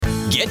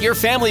Get your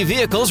family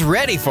vehicles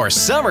ready for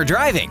summer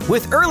driving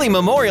with early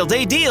Memorial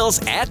Day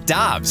deals at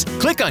Dobbs.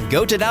 Click on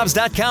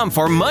GoToDobbs.com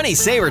for money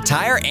saver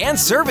tire and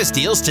service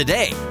deals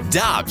today.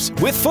 Dobbs,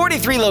 with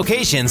 43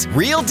 locations,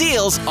 real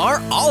deals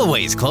are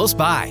always close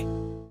by.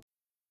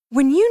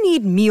 When you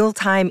need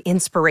mealtime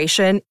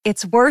inspiration,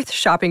 it's worth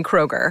shopping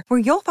Kroger, where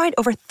you'll find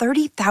over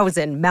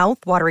 30,000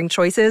 mouth-watering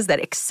choices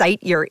that excite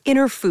your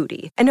inner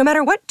foodie. And no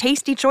matter what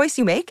tasty choice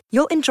you make,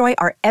 you'll enjoy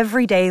our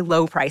everyday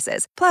low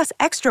prices, plus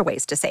extra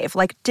ways to save,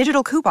 like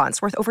digital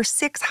coupons worth over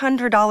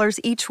 $600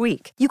 each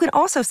week. You can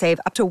also save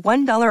up to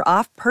 $1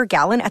 off per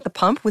gallon at the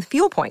pump with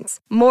fuel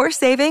points. More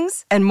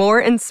savings and more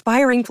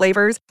inspiring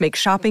flavors make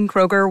shopping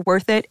Kroger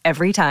worth it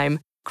every time.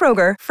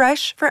 Kroger,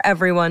 fresh for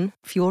everyone.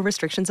 Fuel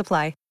restrictions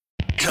apply.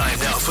 Time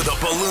now for the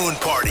balloon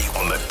party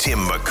on the Tim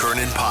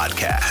McKernan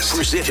podcast.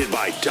 Presented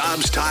by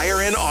Dobbs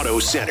Tire and Auto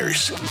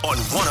Centers on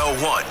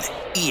 101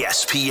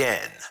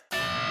 ESPN.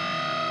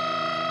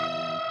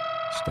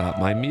 Stop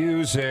my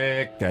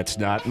music. That's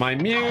not my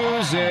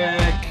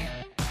music.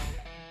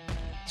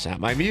 It's not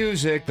my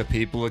music. The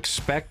people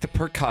expect the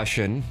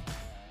percussion,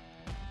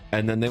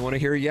 and then they want to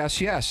hear yes,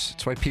 yes.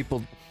 That's why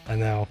people... I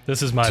know.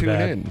 This is my tune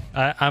bad. in.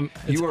 Let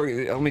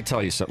me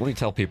tell you something. Let me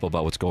tell people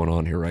about what's going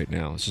on here right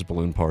now. This is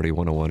Balloon Party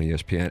 101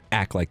 ESPN.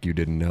 Act like you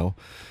didn't know.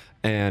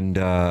 And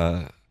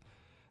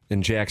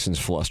Jackson's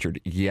flustered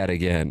yet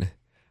again.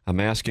 I'm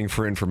asking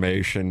for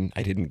information.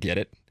 I didn't get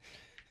it.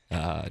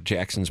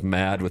 Jackson's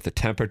mad with the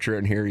temperature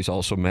in here. He's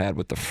also mad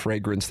with the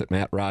fragrance that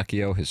Matt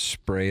Rocchio has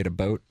sprayed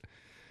about.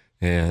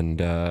 And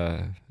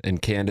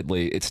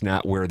candidly, it's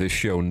not where this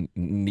show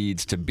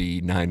needs to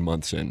be 9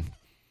 months in.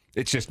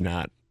 It's just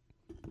not.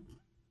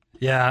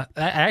 Yeah,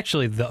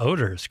 actually, the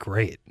odor is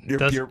great.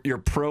 You're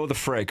pro the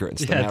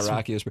fragrance. Yeah, Matt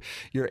Rocchio.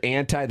 You're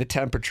anti the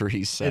temperature.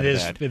 He said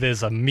that. It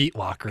is a meat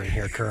locker in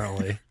here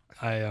currently.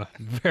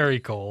 Very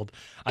cold.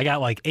 I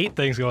got like 8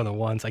 things going at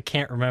once. I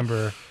can't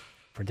remember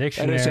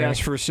prediction. I just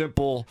asked for a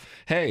simple.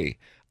 Hey,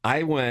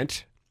 I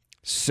went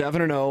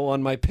 7-0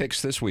 on my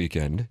picks this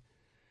weekend,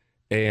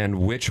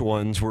 and which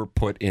ones were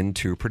put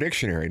into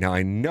Predictionary? Now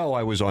I know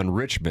I was on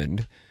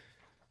Richmond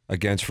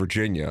against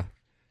Virginia.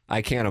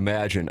 I can't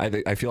imagine.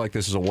 I feel like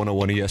this is a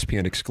 101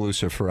 ESPN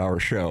exclusive for our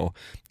show.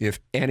 If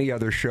any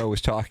other show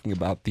is talking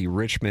about the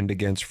Richmond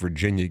against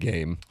Virginia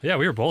game. Yeah,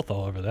 we were both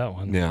all over that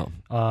one. Yeah.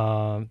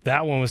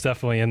 That one was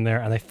definitely in there,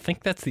 and I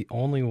think that's the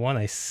only one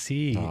I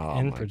see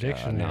in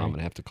Predictionary. Now I'm going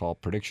to have to call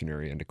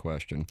Predictionary into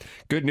question.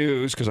 Good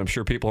news, because I'm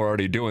sure people are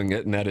already doing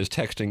it, and that is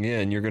texting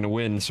in. You're going to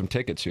win some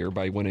tickets here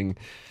by winning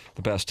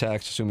the best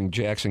text, assuming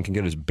Jackson can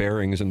get his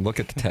bearings and look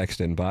at the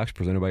text inbox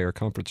presented by our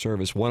comfort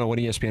service. 101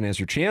 ESPN has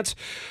your chance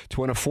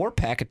to win a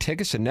 4-pack of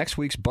tickets to next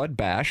week's Bud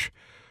Bash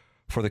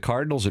for the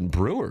Cardinals and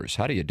Brewers.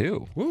 How do you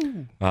do?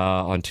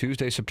 On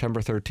Tuesday,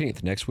 September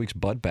 13th. Next week's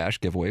Bud Bash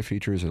giveaway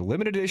features a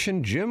limited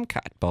edition Jim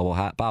Cott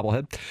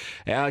bobblehead.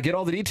 Get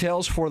all the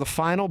details for the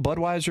final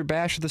Budweiser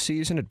Bash of the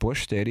season at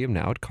Busch Stadium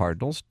now at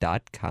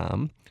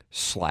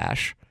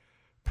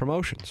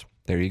cardinals.com/promotions.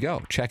 There you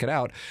go. Check it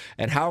out.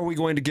 And how are we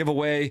going to give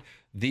away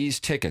these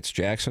tickets,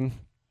 Jackson?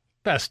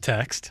 Best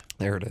text.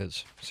 There it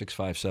is,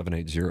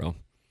 65780.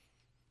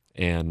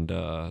 And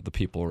the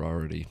people are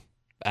already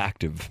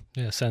active.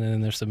 Yeah, sending in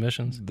their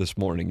submissions. This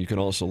morning. You can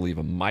also leave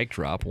a mic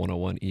drop,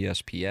 101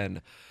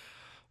 ESPN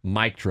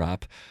mic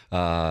drop,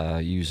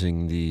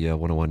 using the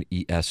 101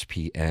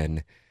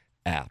 ESPN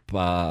app.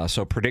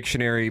 So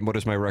Predictionary, what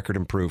does my record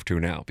improve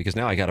to now? Because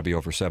now I got to be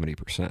over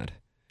 70%.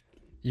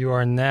 You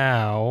are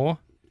now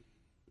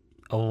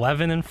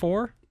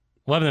 11-4?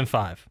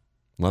 11-5.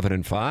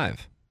 11-5.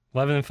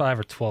 11-5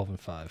 or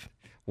 12-5.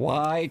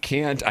 Why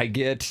can't I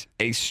get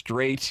a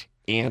straight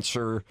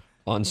answer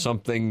on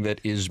something that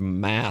is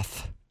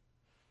math?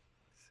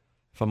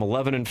 If I'm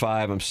 11-5,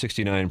 I'm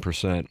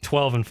 69%.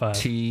 12-5.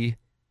 T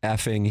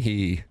effing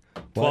he.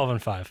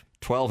 12-5.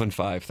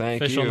 12-5.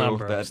 Thank Official you.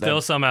 number.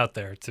 Still some out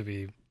there to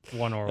be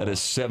one or that one.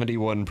 Is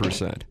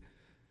 71%.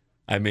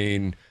 I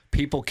mean,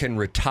 people can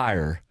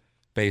retire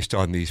based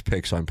on these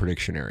picks on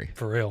Predictionary.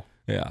 For real.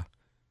 Yeah.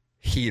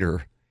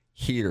 Heater.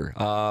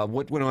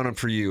 What went on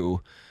for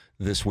you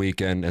this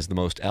weekend as the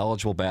most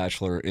eligible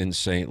bachelor in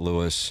St.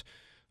 Louis,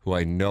 who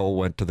I know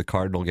went to the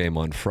Cardinal game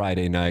on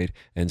Friday night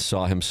and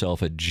saw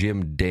himself a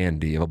Jim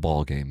Dandy of a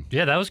ball game?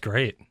 Yeah, that was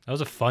great. That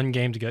was a fun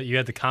game to go. You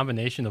had the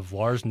combination of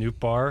Lars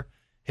Nootbaar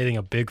hitting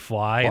a big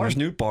fly. Lars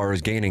Nootbaar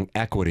is gaining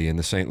equity in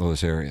the St.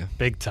 Louis area.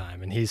 Big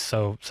time, and he's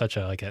such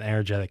an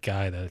energetic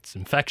guy that it's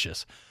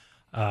infectious.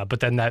 But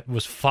then that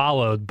was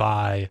followed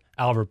by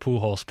Albert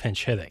Pujols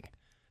pinch hitting.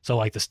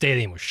 So, the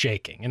stadium was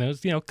shaking. And it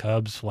was,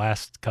 Cubs,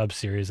 last Cubs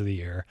series of the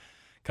year.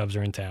 Cubs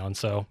are in town.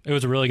 So, it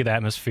was a really good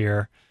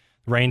atmosphere.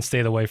 Rain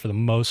stayed away for the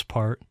most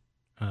part.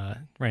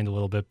 Rained a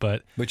little bit,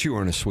 but... But you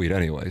were in a suite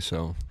anyway,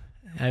 so...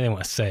 I didn't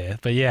want to say it,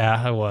 but yeah,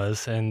 I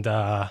was. And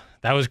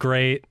that was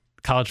great.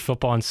 College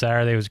football on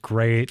Saturday was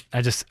great.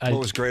 What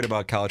was great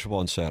about college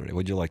football on Saturday?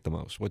 What did you like the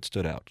most? What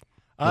stood out?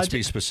 Let's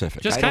be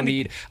specific.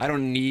 I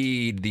don't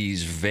need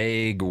these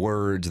vague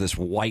words, this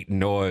white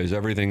noise.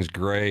 Everything's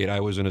great. I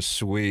was in a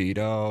suite.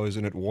 Oh,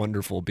 isn't it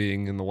wonderful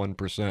being in the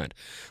 1%?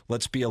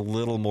 Let's be a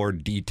little more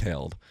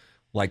detailed,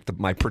 like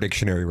my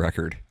predictionary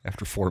record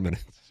after 4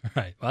 minutes.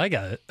 Right. Well, I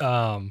got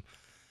it.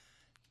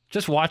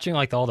 Just watching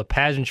like all the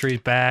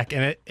pageantries back,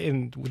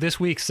 and this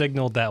week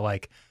signaled that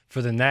like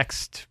for the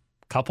next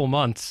couple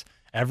months,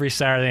 every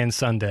Saturday and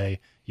Sunday,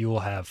 you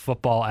will have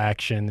football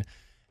action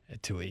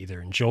to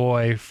either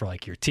enjoy for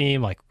like your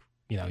team, like,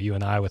 you know, you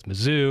and I with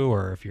Mizzou,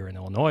 or if you're an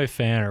Illinois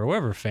fan or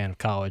whoever fan of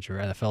college or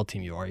NFL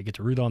team you are, you get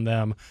to root on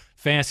them.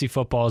 Fantasy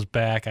football is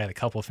back. I had a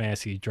couple of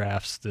fantasy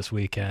drafts this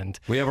weekend.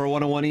 We have our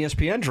 101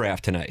 ESPN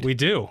draft tonight. We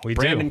do.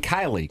 Brandon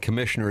Kiley,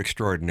 commissioner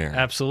extraordinaire.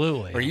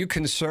 Absolutely. Are you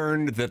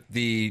concerned that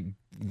the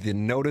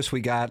notice we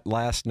got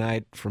last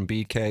night from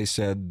BK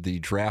said the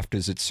draft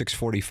is at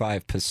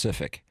 6:45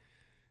 Pacific?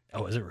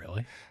 Oh, is it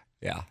really?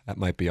 Yeah, that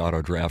might be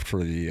auto draft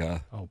for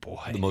the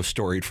the most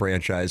storied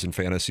franchise in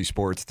fantasy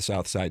sports, the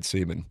Southside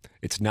Seamen.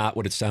 It's not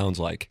what it sounds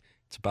like.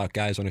 It's about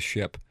guys on a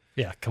ship.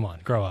 Yeah, come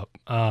on, grow up.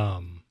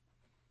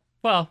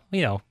 Well,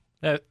 you know,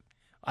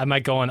 I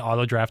might go on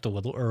auto draft a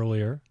little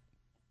earlier,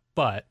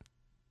 but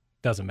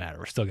doesn't matter.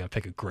 We're still gonna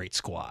pick a great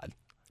squad.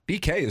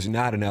 BK is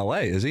not in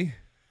LA, is he?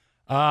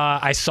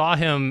 I saw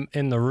him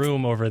in the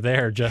room over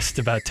there, just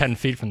about 10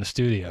 feet from the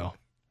studio.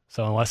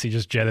 So unless he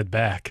just jetted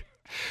back.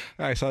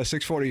 I saw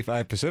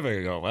 6:45 Pacific.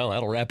 I go, well,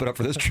 that'll wrap it up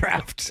for this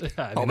draft.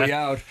 I'll be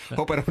out.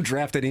 Hope I don't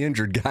draft any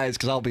injured guys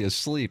because I'll be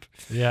asleep.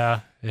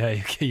 Yeah.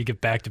 You get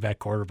back-to-back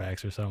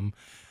quarterbacks or something.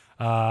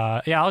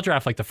 Yeah, I'll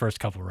draft like the first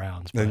couple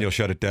rounds. Then you'll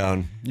shut it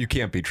down. You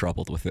can't be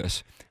troubled with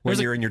this. When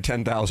you're in your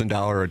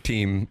 $10,000 a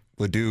team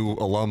Ladue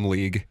alum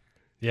league.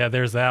 Yeah,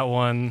 there's that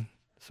one.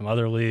 Some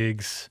other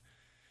leagues.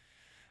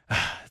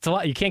 It's a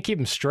lot. You can't keep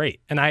them straight.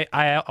 And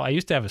I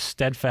used to have a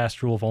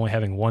steadfast rule of only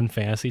having one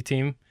fantasy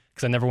team,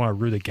 because I never want to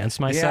root against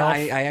myself.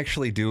 Yeah, I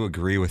actually do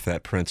agree with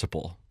that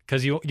principle.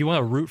 Because you want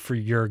to root for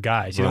your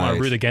guys. You don't want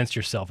to root against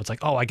yourself. It's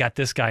like, oh, I got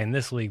this guy in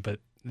this league, but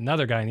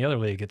another guy in the other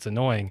league. It's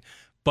annoying.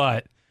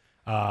 But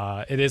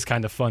it is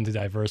kind of fun to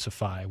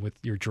diversify with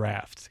your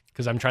draft,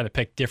 because I'm trying to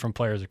pick different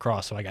players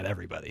across, so I got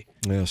everybody.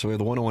 Yeah, so we have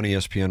the 101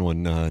 ESPN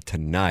one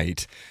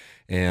tonight.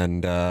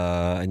 And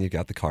you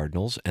got the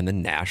Cardinals and the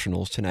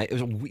Nationals tonight. It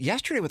was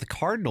yesterday with the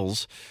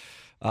Cardinals.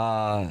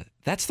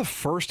 That's the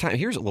first time.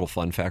 Here's a little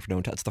fun fact for no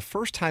one. It's the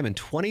first time in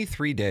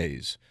 23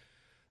 days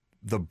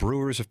the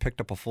Brewers have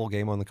picked up a full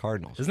game on the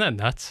Cardinals. Isn't that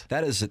nuts?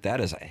 That is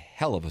a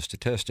hell of a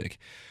statistic.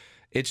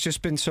 It's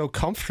just been so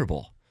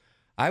comfortable.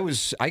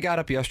 I got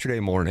up yesterday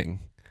morning,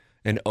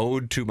 an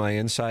ode to my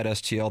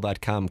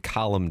InsideSTL.com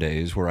column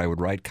days, where I would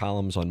write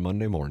columns on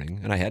Monday morning,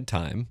 and I had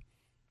time.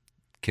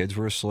 Kids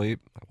were asleep.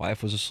 My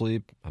wife was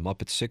asleep. I'm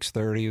up at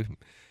 6:30,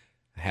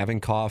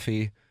 having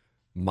coffee.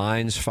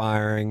 Mind's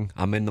firing.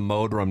 I'm in the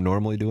mode where I'm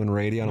normally doing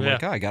radio. And I'm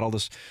like, I got all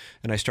this.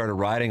 And I started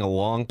writing a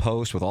long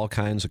post with all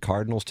kinds of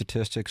Cardinal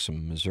statistics,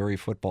 some Missouri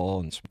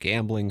football, and some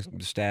gambling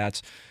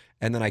stats.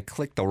 And then I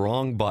clicked the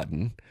wrong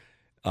button,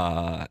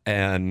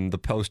 and the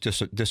post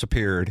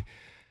disappeared.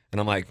 And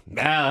I'm like,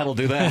 that'll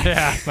do that.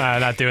 Yeah,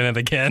 I'm not doing it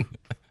again.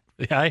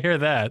 Yeah, I hear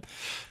that.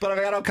 But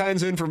I've got all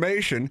kinds of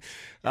information.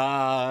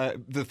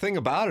 The thing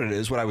about it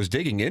is, what I was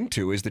digging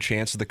into is the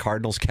chance of the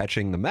Cardinals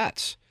catching the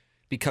Mets,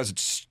 because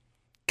it's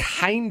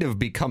kind of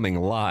becoming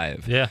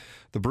live. Yeah.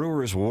 The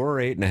Brewers were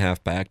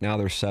 8.5 back. Now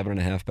they're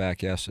 7.5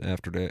 back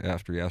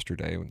after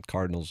yesterday, with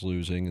Cardinals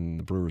losing and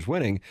the Brewers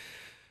winning,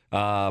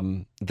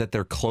 that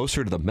they're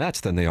closer to the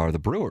Mets than they are the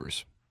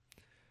Brewers.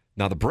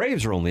 Now the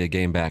Braves are only a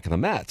game back of the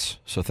Mets,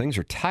 so things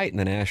are tight in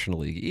the National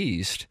League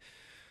East.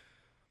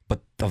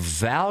 But the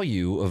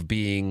value of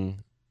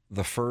being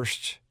the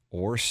first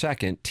or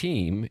second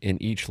team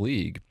in each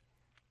league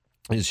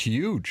is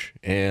huge,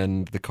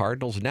 and the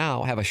Cardinals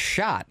now have a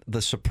shot.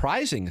 The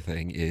surprising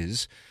thing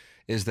is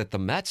that the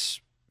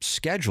Mets'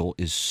 schedule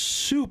is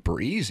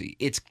super easy.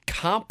 It's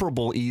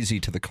comparable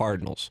easy to the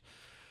Cardinals.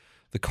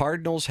 The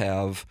Cardinals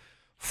have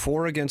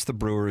 4 against the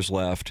Brewers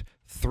left,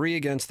 3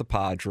 against the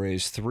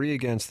Padres, 3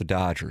 against the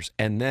Dodgers,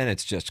 and then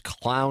it's just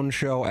clown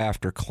show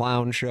after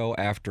clown show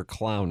after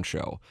clown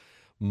show.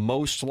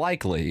 Most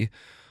likely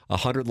a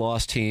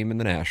 100-loss team in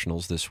the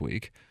Nationals this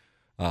week,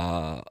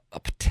 a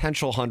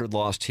potential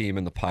 100-loss team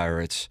in the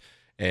Pirates,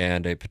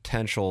 and a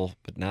potential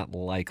but not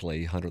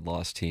likely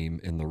 100-loss team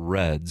in the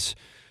Reds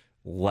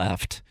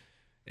left.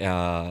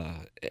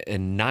 And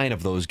 9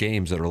 of those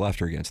games that are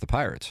left are against the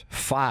Pirates.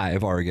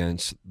 5 are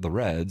against the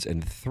Reds,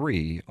 and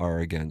 3 are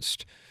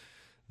against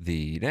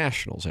the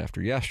Nationals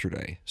after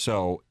yesterday.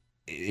 So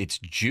it's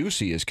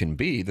juicy as can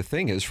be. The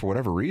thing is, for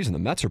whatever reason, the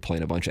Mets are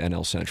playing a bunch of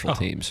NL Central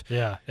teams.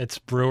 Yeah, it's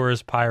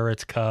Brewers,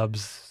 Pirates,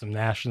 Cubs, some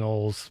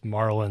Nationals,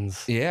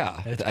 Marlins.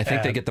 Yeah, I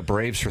think they get the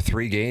Braves for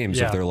 3 games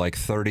if they're like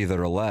 30 that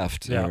are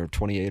left, or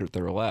 28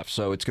 that are left.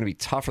 So it's going to be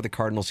tough for the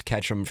Cardinals to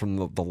catch them from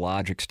the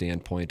logic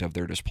standpoint of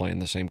they're just playing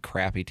the same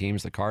crappy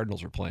teams the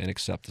Cardinals are playing,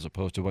 except as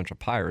opposed to a bunch of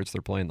Pirates,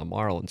 they're playing the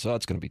Marlins. So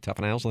it's going to be tough.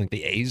 And I also think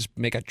the A's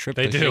make a trip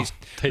to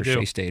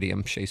Shea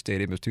Stadium. Shea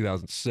Stadium is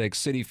 2006,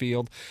 Citi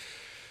Field.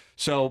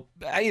 So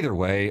either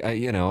way,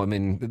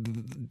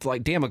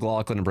 like Dan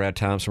McLaughlin and Brad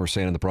Thompson were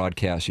saying in the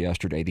broadcast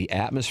yesterday, the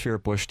atmosphere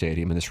at Busch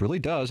Stadium, and this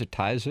really it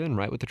ties in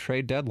right with the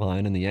trade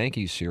deadline and the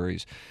Yankees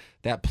series.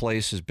 That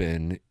place has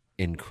been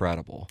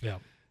incredible. Yeah.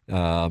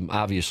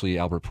 Obviously,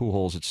 Albert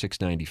Pujols at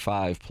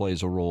 695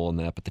 plays a role in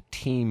that, but the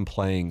team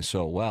playing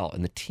so well,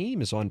 and the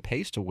team is on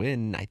pace to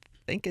win. I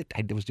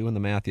was doing the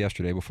math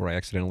yesterday before I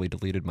accidentally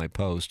deleted my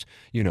post.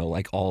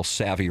 Like all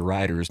savvy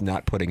writers,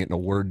 not putting it in a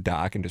Word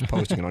doc and just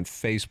posting it on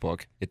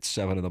Facebook at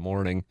 7 in the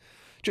morning.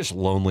 Just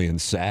lonely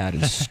and sad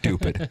and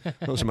stupid.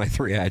 Those are my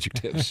 3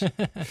 adjectives.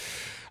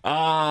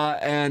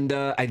 And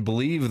I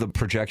believe the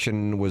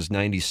projection was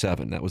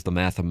 97. That was the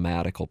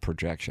mathematical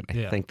projection.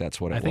 I think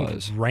that's what it was. I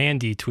think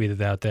Randy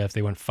tweeted out that if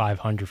they went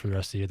 500 for the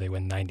rest of the year, they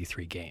win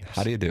 93 games.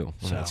 How do you do?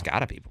 Well, it's got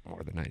to be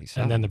more than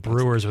 97. And then the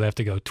Brewers would have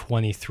to go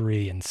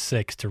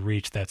 23-6 to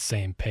reach that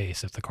same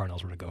pace if the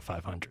Cardinals were to go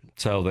 500.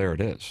 So there it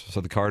is.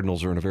 So the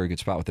Cardinals are in a very good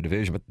spot with the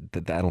division,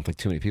 but I don't think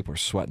too many people are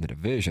sweating the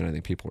division. I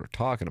think people are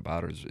talking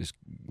about is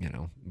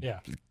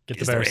Get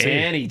the is there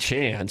any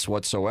chance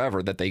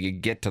whatsoever that they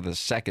could get to the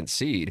second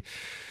seed?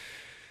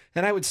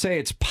 And I would say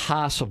it's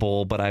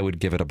possible, but I would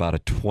give it about a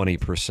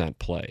 20%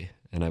 play.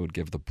 And I would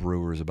give the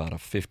Brewers about a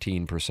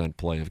 15%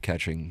 play of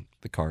catching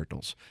the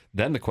Cardinals.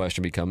 Then the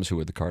question becomes, who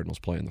would the Cardinals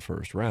play in the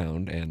first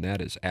round? And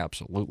that is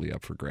absolutely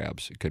up for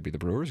grabs. It could be the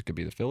Brewers, it could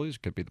be the Phillies,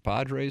 it could be the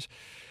Padres.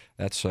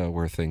 That's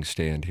where things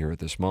stand here at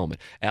this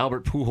moment.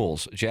 Albert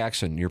Pujols,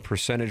 Jackson, your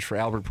percentage for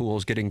Albert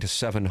Pujols getting to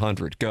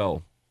 700.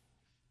 Go.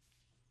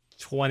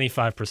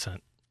 25%.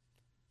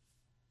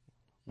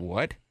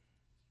 What?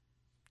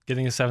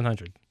 Getting to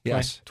 700.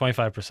 Yes.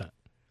 25%.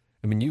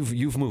 I mean,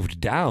 you've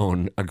moved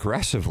down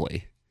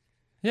aggressively.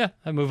 Yeah,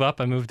 I move up,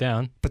 I move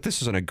down. But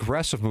this is an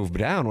aggressive move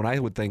down when I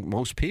would think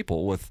most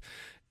people with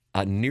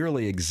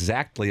nearly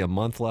exactly a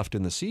month left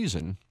in the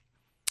season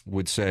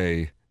would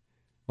say,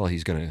 well,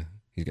 he's gonna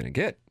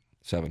get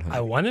 700. I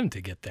want him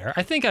to get there.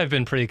 I think I've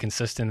been pretty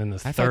consistent in the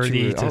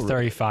 30 to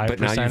 35%. But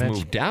now you've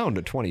moved down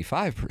to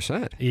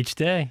 25%. Each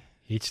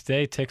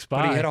day ticks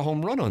by. But he had a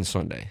home run on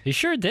Sunday. He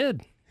sure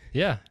did.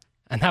 Yeah.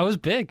 And that was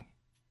big.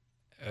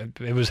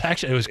 It was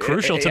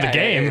crucial to the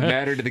game. It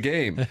mattered to the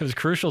game. It was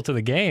crucial to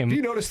the game. Do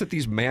you notice that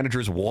these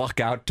managers walk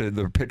out to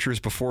the pitchers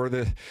before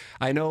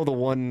I know the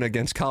one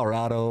against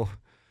Colorado,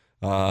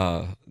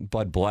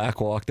 Bud Black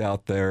walked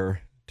out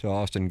there to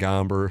Austin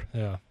Gomber.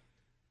 Yeah.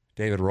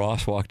 David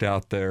Ross walked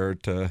out there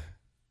to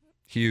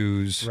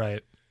Hughes.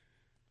 Right.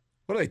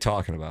 What are they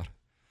talking about?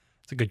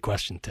 It's a good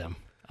question, Tim.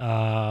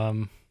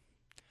 Some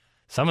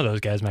of those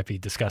guys might be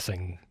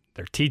discussing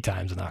their tee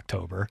times in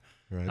October.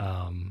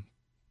 Right.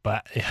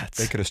 But yeah,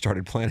 they could have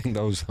started planning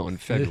those in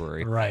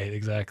February. Right,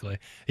 exactly.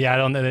 Yeah, I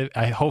don't know.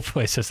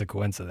 Hopefully it's just a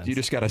coincidence. You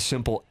just got a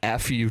simple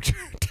FU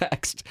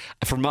text.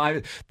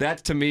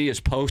 That to me is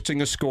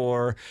posting a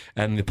score,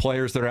 and the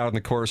players that are out on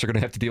the course are going to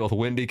have to deal with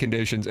windy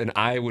conditions, and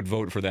I would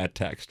vote for that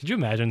text. Could you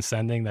imagine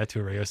sending that to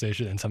a radio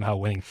station and somehow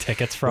winning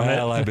tickets from it?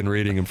 Well, I've been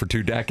reading them for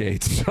 2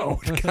 decades, so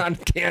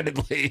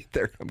candidly,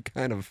 I'm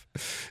kind of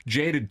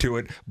jaded to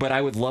it, but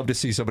I would love to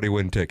see somebody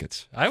win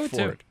tickets. I would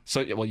too. It.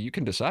 So, well, you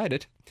can decide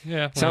it.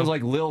 Yeah. Well, sounds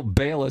like Lil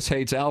Bayless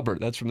hates Albert.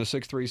 That's from the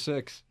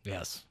 636.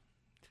 Yes.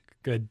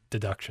 Good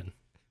deduction.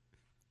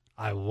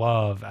 I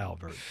love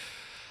Albert. Did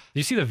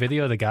you see the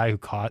video of the guy who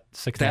caught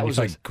 695?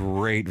 That was a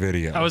great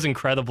video. That was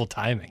incredible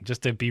timing,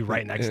 just to be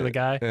right next to the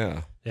guy.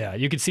 Yeah. Yeah.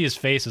 You could see his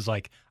face is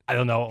like, I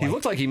don't know. He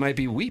looked like he might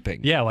be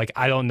weeping. Yeah. Like,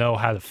 I don't know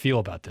how to feel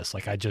about this.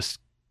 I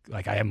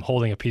am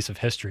holding a piece of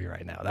history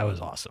right now. That was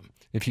awesome.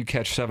 If you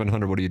catch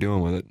 700, what are you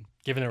doing with it?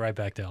 Giving it right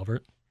back to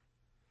Albert.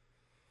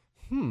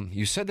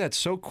 You said that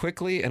so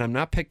quickly, and I'm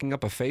not picking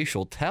up a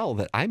facial tell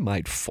that I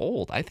might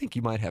fold. I think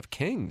you might have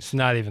kings. It's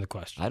not even the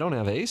question. I don't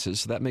have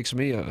aces, so that makes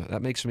me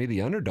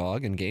the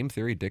underdog, and game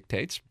theory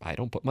dictates I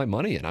don't put my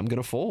money in. I'm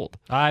going to fold.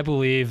 I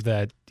believe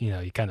that,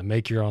 you kind of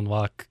make your own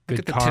luck. Good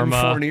Look at karma.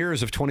 The Tim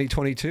Fourniers of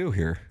 2022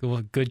 here.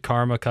 Good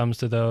karma comes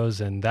to those,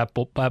 and that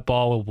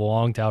ball will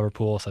belong to Albert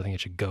Pujols. I think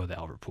it should go to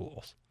Albert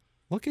Pujols.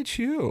 Look at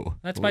you.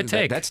 That's my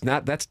take. That's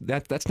not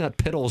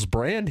Piddle's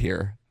brand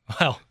here.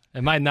 Well,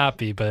 it might not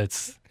be, but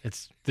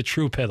it's the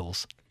true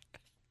Piddles.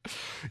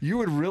 You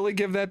would really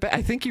give that back?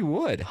 I think you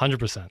would.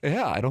 100%.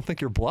 Yeah, I don't think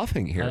you're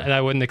bluffing here. And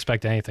I wouldn't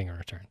expect anything in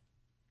return.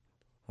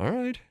 All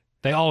right.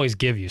 They always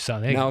give you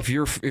something. Now, if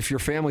your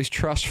family's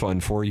trust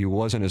fund for you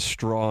wasn't as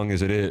strong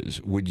as it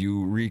is, would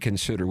you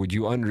reconsider? Would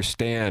you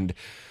understand,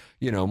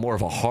 more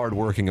of a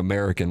hardworking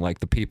American like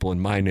the people in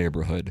my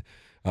neighborhood,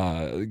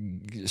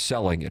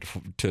 selling it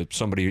to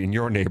somebody in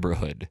your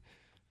neighborhood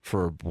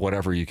for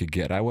whatever you could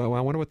get? I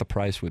wonder what the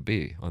price would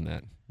be on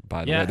that.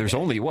 By the way, there's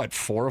only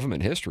 4 of them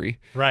in history.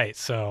 Right,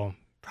 so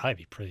probably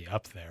be pretty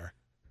up there.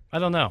 I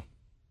don't know,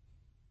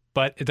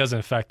 but it doesn't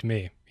affect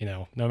me.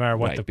 No matter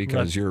what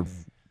because you're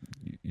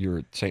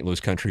at St.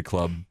 Louis Country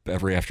Club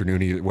every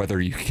afternoon,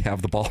 whether you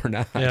have the ball or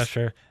not. Yeah,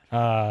 sure.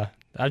 I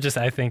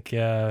think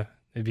it'd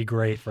be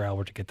great for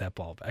Albert to get that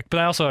ball back,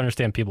 but I also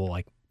understand people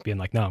being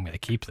like, "No, I'm going to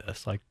keep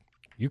this." Like,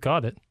 you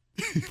caught it.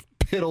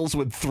 Piddles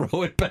would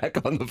throw it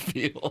back on the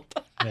field.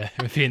 Yeah,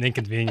 it would be an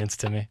inconvenience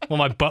to me. Well,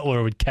 my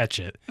butler would catch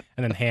it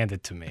and then hand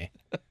it to me,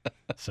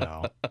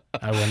 so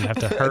I wouldn't have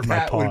to hurt my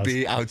paws. That would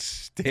be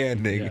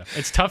outstanding. Yeah.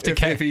 It's tough to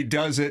if he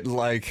does it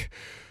like.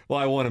 Well,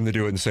 I want him to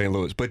do it in St.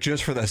 Louis, but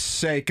just for the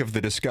sake of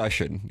the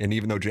discussion, and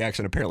even though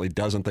Jackson apparently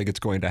doesn't think it's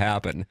going to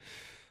happen,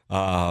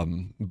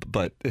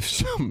 but if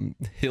some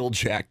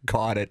hilljack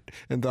caught it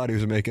and thought he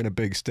was making a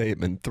big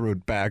statement, threw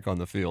it back on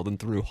the field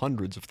and threw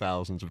hundreds of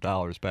thousands of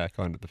dollars back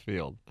onto the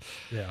field.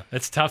 Yeah,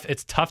 it's tough.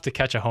 It's tough to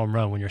catch a home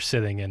run when you're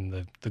sitting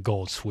in the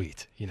gold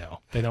suite. You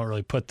know, they don't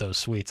really put those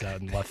suites out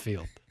in left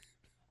field.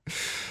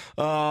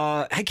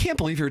 I can't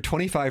believe you're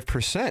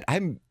 25%.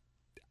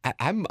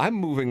 I'm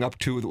moving up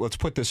to, let's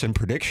put this in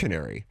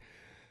Predictionary.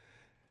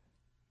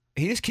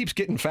 He just keeps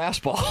getting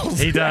fastballs.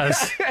 He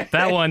does.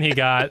 That one he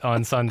got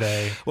on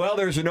Sunday. Well,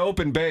 there's an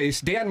open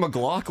base. Dan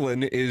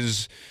McLaughlin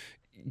is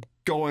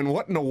going,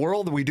 what in the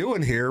world are we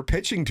doing here?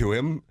 Pitching to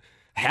him.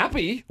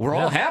 Happy. We're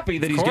all happy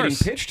that he's getting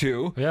pitched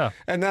to. Yeah.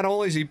 And not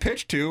only is he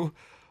pitched to,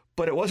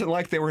 but it wasn't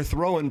like they were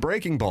throwing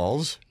breaking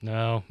balls.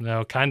 No,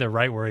 kind of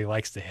right where he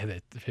likes to hit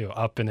it,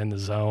 up and in the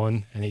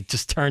zone, and he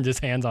just turned his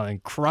hands on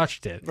and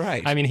crushed it.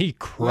 Right. I mean, he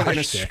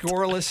crushed it. In a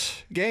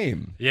scoreless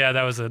game. Yeah,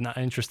 that was an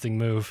interesting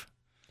move.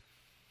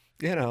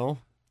 You know,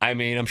 I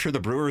mean, I'm sure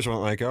the Brewers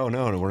weren't like, oh,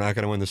 no, we're not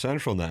going to win the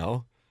Central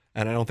now.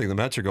 And I don't think the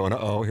Mets are going,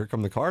 uh-oh, here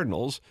come the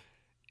Cardinals.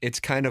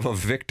 It's kind of a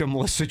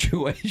victimless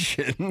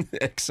situation,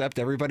 except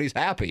everybody's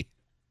happy.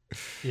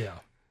 Yeah.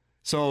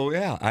 So,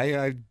 yeah,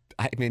 I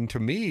mean, to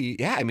me,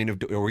 yeah, I mean,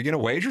 are we going to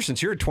wager?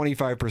 Since you're at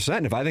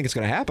 25%, if I think it's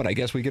going to happen, I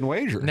guess we can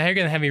wager. Now you're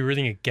going to have me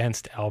rooting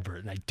against Albert,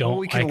 and I don't. Well,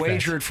 we can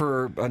wager it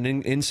for an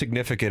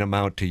insignificant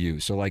amount to you,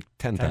 so like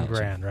 10,000.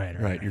 10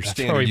 grand, right. Your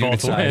standard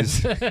unit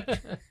size.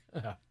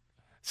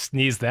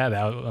 Sneeze that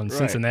out on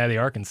Cincinnati,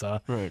 Arkansas.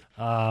 Right.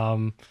 All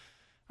right,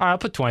 I'll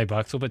put $20.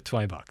 We'll put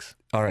 $20.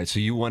 All right,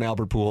 so you want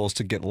Albert Pujols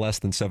to get less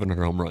than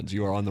 700 home runs.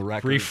 You are on the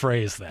record.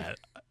 Rephrase that.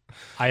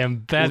 I am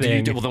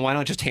betting. Well, then why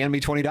not just hand me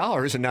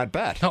 $20 and not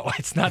bet? No,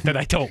 it's not that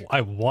I don't.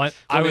 I want.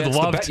 I would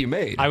love the bet you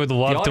made. I would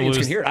love to lose.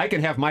 Can hear it. I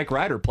can have Mike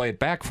Ryder play it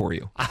back for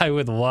you. I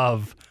would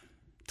love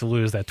to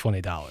lose that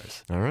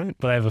 $20. All right,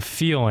 but I have a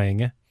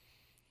feeling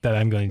that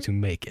I'm going to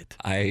make it.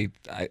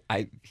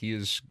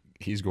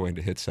 He's going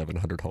to hit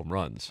 700 home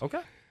runs.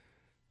 Okay.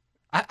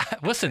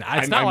 Listen,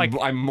 it's not like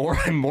I'm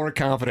more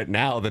confident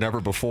now than ever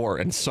before.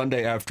 And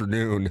Sunday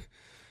afternoon,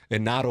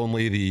 and not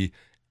only the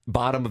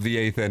bottom of the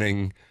eighth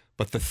inning,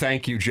 but the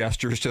thank you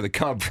gestures to the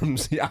Cub from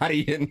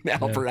Ziotti and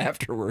Albert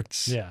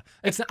afterwards. Yeah,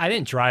 I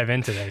didn't drive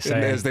in today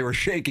saying as they were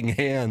shaking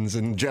hands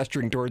and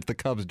gesturing towards the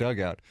Cubs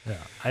dugout. Yeah,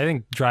 I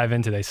didn't drive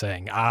in today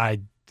saying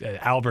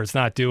Albert's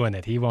not doing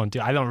it. He won't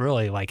do. I don't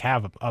really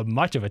have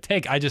much of a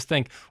take. I just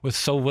think with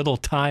so little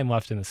time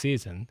left in the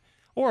season,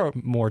 or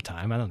more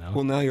time, I don't know.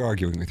 Well, now you're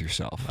arguing with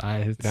yourself.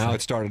 Now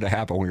it started to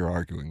happen when you're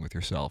arguing with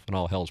yourself, and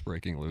all hell's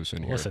breaking loose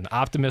in here. Listen,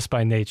 optimist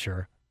by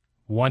nature,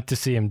 want to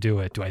see him do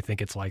it. Do I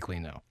think it's likely?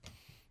 No.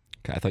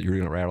 Okay, I thought you were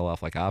going to rattle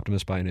off like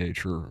optimist by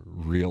nature,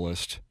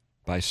 realist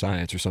by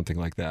science, or something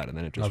like that, and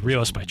then it just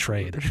realist by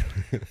trade.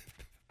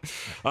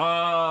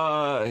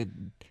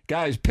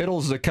 Guys,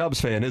 Piddle's a Cubs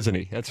fan, isn't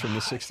he? That's from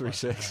the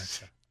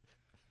 636.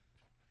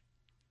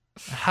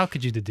 How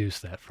could you deduce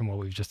that from what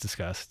we've just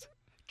discussed?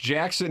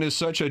 Jackson is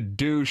such a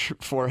douche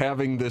for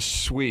having this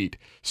suite.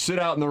 Sit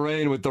out in the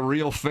rain with the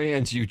real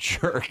fans, you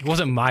jerk. It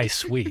wasn't my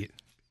suite.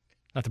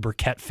 Not the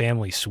Burkett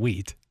family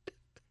suite.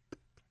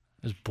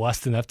 I was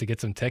blessed enough to get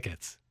some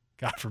tickets.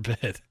 God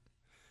forbid.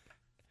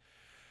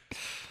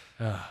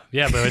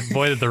 Yeah, but it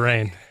avoided the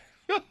rain,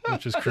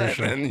 which is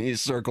crucial. And he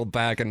circled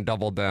back and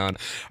doubled down.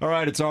 All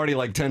right, it's already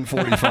like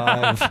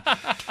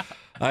 10:45.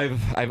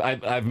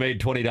 I've made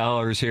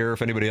 $20 here.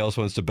 If anybody else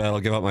wants to bet, I'll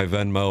give out my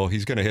Venmo.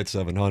 He's going to hit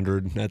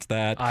 700. That's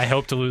that. I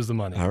hope to lose the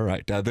money. All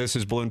right. This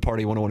is Balloon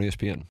Party 101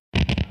 ESPN.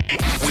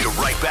 We're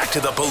right back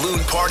to the Balloon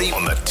Party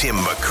on the Tim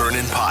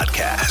McKernan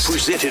Podcast.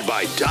 Presented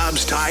by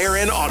Dobbs Tire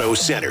and Auto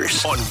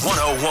Centers on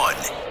 101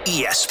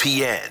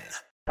 ESPN.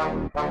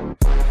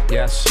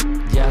 Yes,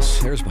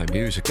 here's my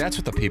music. That's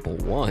what the people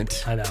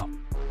want. I know.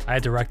 I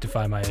had to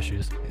rectify my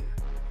issues.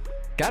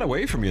 Got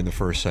away from you in the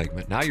first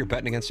segment. Now you're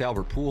betting against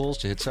Albert Pujols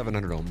to hit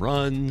 700 home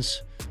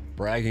runs,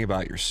 bragging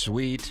about your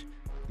suite,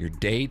 your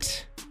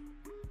date.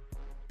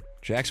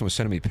 Jackson was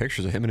sending me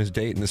pictures of him and his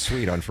date in the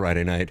suite on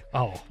Friday night.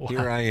 Oh, wow.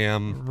 Here I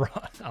am.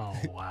 Oh,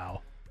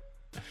 wow.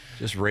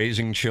 Just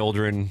raising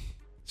children,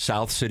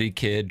 South City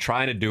kid,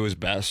 trying to do his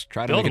best,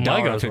 trying to make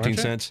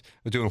 $1.15.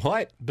 Was doing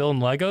what? Building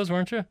Legos,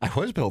 weren't you? I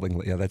was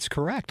building. Yeah, that's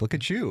correct. Look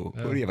at you.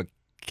 What do you have, a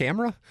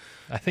camera?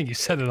 I think you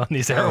said it on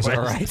these airwaves.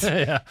 All right.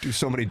 Yeah. Do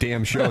so many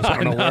damn shows. I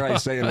don't know where I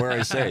say and where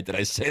I say it. Did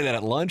I say that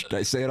at lunch? Did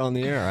I say it on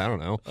the air? I don't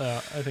know.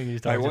 I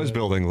think I was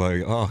building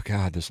Lego. Oh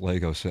God, this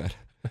Lego set.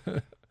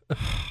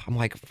 I'm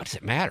like, what does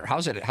it matter?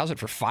 How's it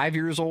for 5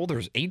 years old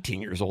or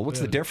 18 years old? What's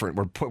the difference?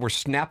 We're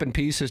snapping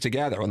pieces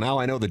together. Well, now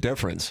I know the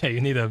difference. Hey,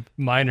 you need a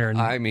minor in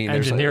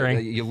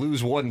engineering. You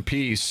lose one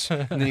piece,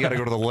 and then you got to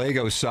go to the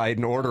Lego site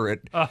and order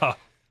it.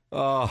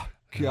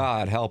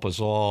 God help us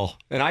all.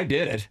 And I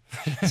did it.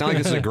 It's not like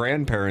it's the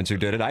grandparents who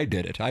did it. I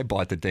did it. I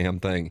bought the damn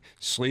thing.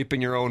 Sleep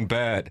in your own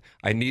bed.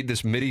 I need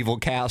this medieval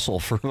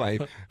castle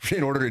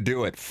in order to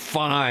do it.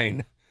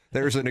 Fine.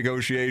 There's a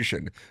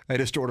negotiation. I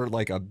just ordered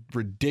like a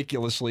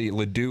ridiculously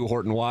Ledoux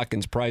Horton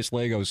Watkins price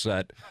Lego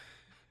set.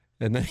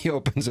 And then he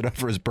opens it up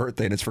for his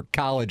birthday, and it's for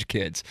college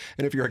kids.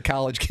 And if you're a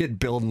college kid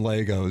building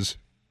Legos,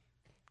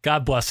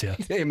 God bless you.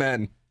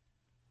 Amen.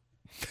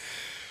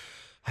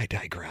 I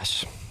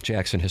digress.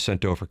 Jackson has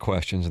sent over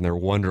questions, and they're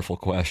wonderful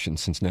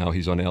questions since now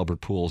he's on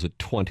Albert Pujols at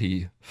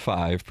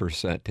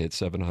 25% to hit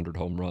 700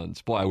 home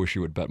runs. Boy, I wish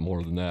you would bet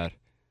more than that.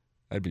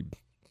 I'd be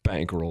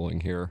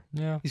bankrolling here.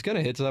 Yeah. He's going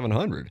to hit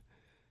 700.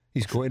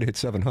 He's going to hit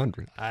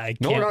 700.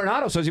 Nolan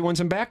Arenado says he wants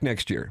him back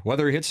next year,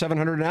 whether he hits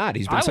 700 or not.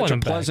 He's been such a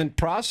pleasant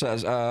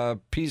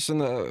piece in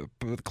the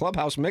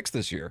clubhouse mix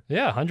this year.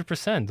 Yeah,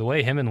 100%. The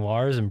way him and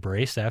Lars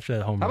embraced after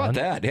that home run. How about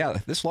that? Yeah,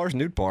 this Lars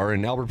Nootbaar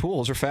and Albert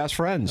Pujols are fast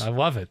friends. I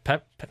love it.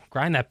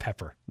 Grind that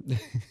pepper.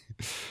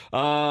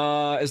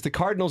 As the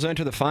Cardinals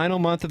enter the final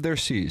month of their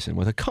season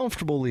with a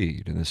comfortable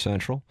lead in the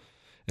Central,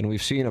 and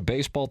we've seen a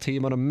baseball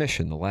team on a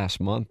mission the last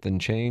month and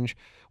change,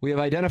 we have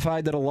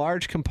identified that a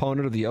large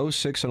component of the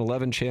 06 and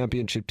 11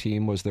 championship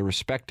team was their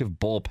respective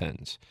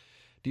bullpens.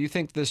 Do you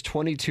think this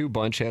 22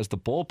 bunch has the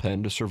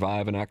bullpen to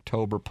survive an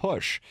October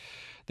push?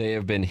 They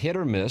have been hit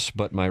or miss,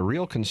 but my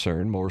real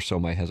concern, more so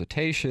my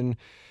hesitation,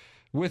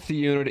 with the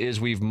unit is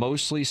we've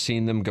mostly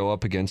seen them go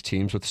up against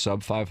teams with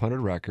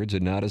sub-500 records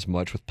and not as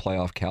much with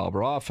playoff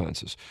caliber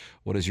offenses.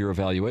 What is your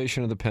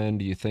evaluation of the pen?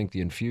 Do you think the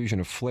infusion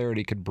of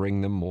Flaherty could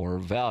bring them more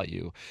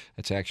value?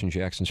 That's Action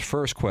Jackson's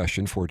first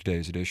question for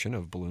today's edition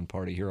of Balloon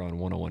Party here on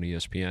 101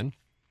 ESPN.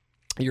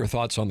 Your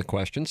thoughts on the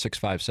question,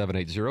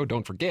 65780.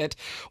 Don't forget,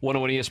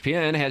 101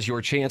 ESPN has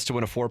your chance to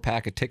win a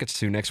 4-pack of tickets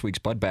to next week's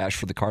Bud Bash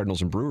for the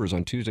Cardinals and Brewers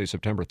on Tuesday,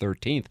 September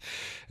 13th.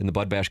 And the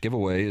Bud Bash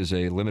giveaway is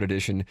a limited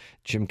edition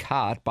Jim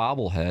Cott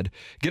bobblehead.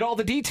 Get all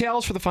the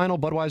details for the final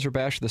Budweiser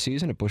Bash of the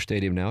season at Busch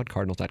Stadium now at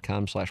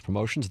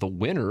cardinals.com/promotions. The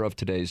winner of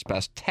today's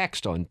best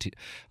text on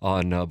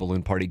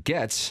Balloon Party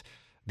gets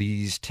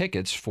these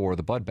tickets for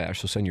the Bud Bash.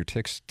 So send your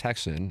text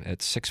in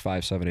at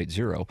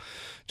 65780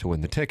 to win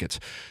the tickets.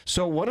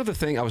 So one of the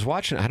things I was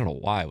watching, I don't know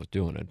why I was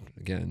doing it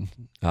again.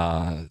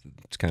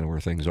 It's kind of where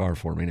things are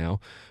for me now.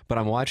 But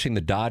I'm watching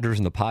the Dodgers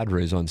and the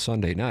Padres on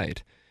Sunday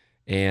night.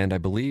 And I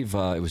believe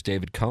it was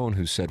David Cohn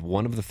who said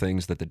one of the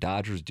things that the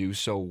Dodgers do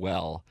so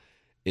well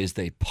is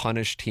they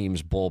punish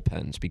teams'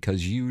 bullpens,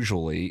 because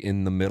usually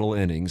in the middle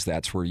innings,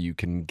 that's where you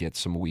can get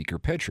some weaker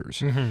pitchers.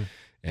 Mm-hmm.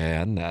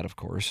 And that, of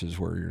course, is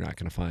where you're not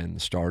going to find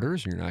the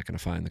starters, and you're not going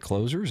to find the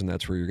closers, and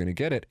that's where you're going to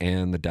get it.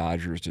 And the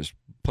Dodgers just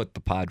put the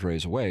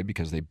Padres away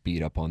because they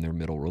beat up on their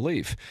middle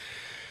relief.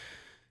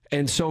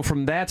 And so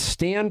from that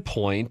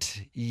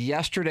standpoint,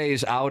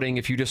 yesterday's outing,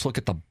 if you just look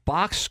at the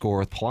box score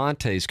with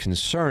Palante, is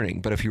concerning.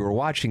 But if you were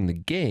watching the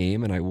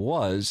game, and I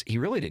was, he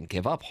really didn't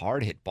give up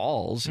hard-hit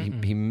balls.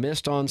 Mm-hmm. He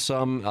missed on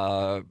some.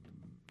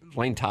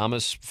 Lane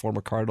Thomas, former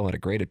Cardinal, had a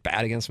great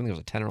at-bat against him. It was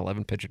a 10 or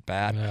 11 pitch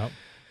at-bat. Yep.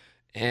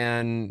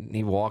 And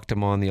he walked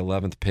him on the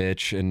 11th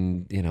pitch,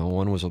 and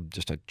one was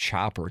just a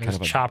chopper, kind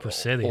of a Chopper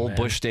City, old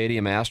Busch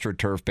Stadium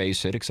AstroTurf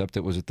base hit, except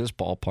it was at this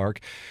ballpark,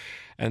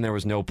 and there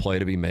was no play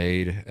to be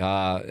made,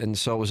 and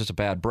so it was just a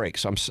bad break.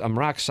 So I'm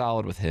rock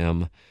solid with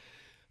him.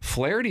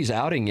 Flaherty's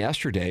outing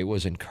yesterday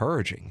was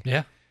encouraging.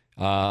 Yeah.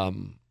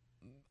 I'm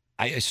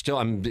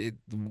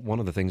one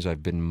of the things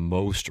I've been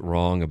most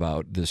wrong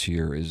about this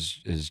year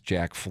is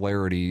Jack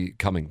Flaherty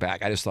coming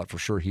back. I just thought for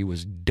sure he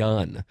was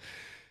done.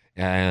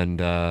 And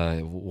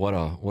what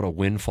a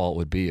windfall it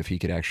would be if he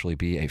could actually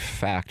be a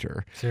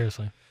factor.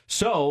 Seriously.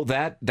 So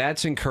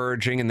that's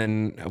encouraging. And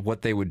then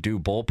what they would do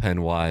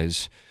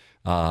bullpen-wise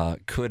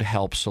could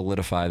help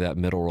solidify that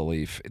middle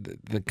relief.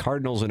 The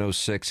Cardinals in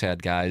 06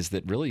 had guys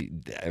that really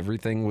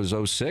everything was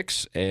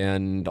 06,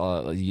 and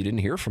you didn't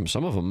hear from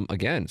some of them.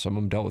 Again, some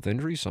of them dealt with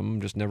injuries. Some of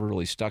them just never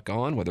really stuck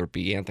on, whether it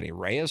be Anthony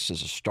Reyes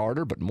as a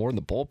starter, but more in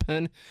the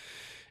bullpen.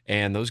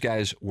 And those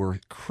guys were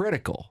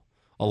critical,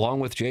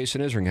 along with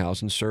Jason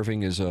Isringhausen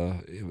serving as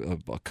a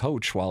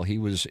coach while he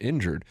was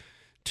injured,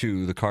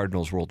 to the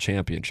Cardinals World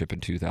Championship in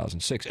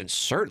 2006, and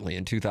certainly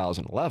in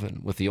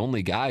 2011, with the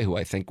only guy who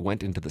I think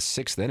went into the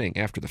 6th inning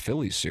after the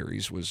Phillies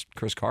series was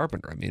Chris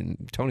Carpenter. I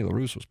mean, Tony La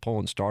Russa was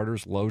pulling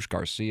starters, Loge,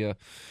 Garcia,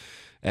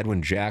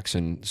 Edwin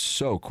Jackson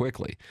so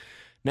quickly.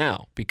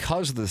 Now,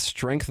 because of the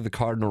strength of the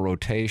Cardinal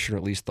rotation, or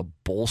at least the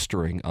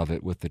bolstering of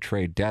it with the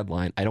trade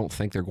deadline, I don't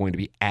think they're going to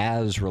be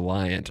as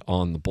reliant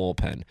on the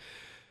bullpen.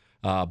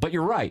 But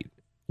you're right.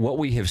 What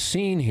we have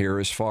seen here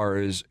as far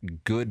as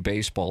good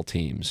baseball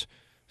teams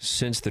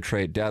since the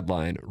trade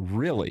deadline,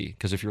 really,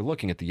 because if you're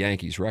looking at the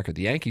Yankees' record,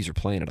 the Yankees are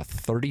playing at a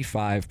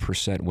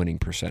 35% winning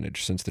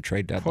percentage since the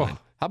trade deadline.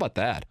 Oh. How about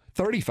that?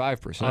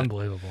 35%.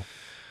 Unbelievable.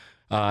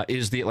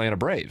 Is the Atlanta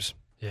Braves.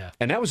 Yeah.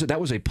 And that was a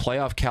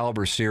playoff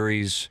caliber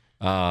series.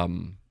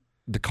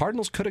 The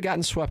Cardinals could have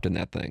gotten swept in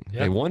that thing.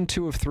 Yep. They won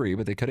 2 of 3,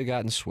 but they could have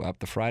gotten swept.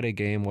 The Friday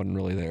game wasn't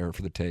really there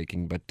for the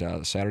taking, but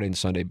Saturday and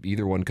Sunday,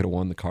 either one could have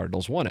won. The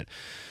Cardinals won it.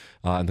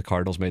 And the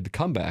Cardinals made the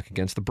comeback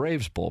against the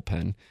Braves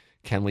bullpen,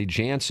 Kenley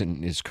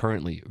Jansen is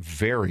currently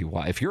very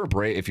wide. If you're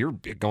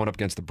going up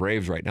against the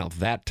Braves right now,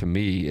 that to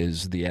me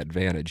is the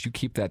advantage. You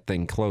keep that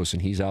thing close,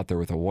 and he's out there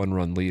with a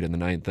 1-run lead in the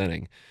 9th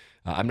inning.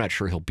 I'm not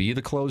sure he'll be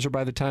the closer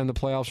by the time the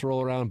playoffs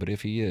roll around, but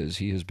if he is,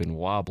 he has been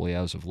wobbly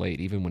as of late.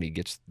 Even when he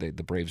gets the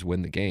Braves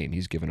win the game,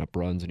 he's giving up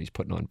runs and he's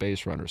putting on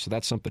base runners. So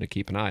that's something to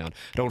keep an eye on.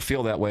 I don't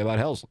feel that way about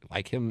Helsley.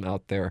 Like him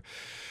out there.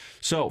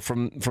 So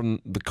from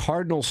the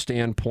Cardinals'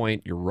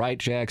 standpoint, you're right,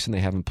 Jackson. They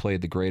haven't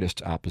played the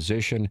greatest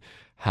opposition.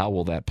 How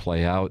will that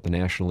play out? The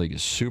National League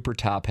is super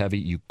top-heavy.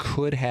 You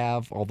could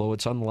have, although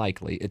it's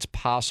unlikely, it's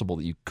possible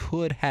that you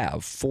could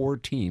have 4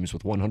 teams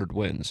with 100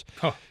 wins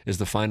is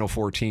the final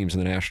 4 teams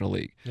in the National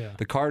League. Yeah.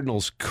 The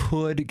Cardinals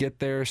could get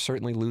there.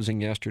 Certainly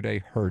losing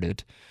yesterday hurt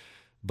it.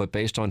 But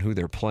based on who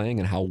they're playing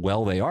and how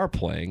well they are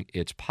playing,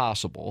 it's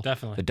possible.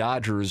 Definitely. The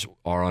Dodgers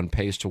are on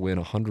pace to win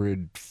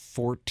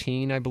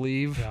 114, I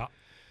believe. Yeah.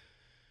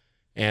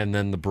 And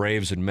then the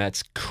Braves and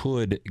Mets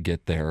could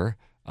get there.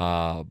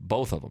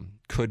 Both of them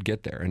could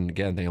get there. And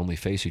again, they only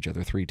face each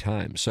other 3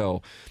 times.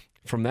 So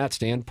from that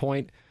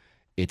standpoint,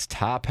 it's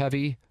top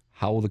heavy.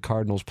 How will the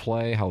Cardinals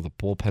play? How will the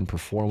bullpen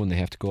perform when they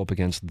have to go up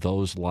against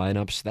those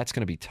lineups? That's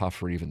going to be tough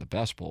for even the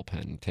best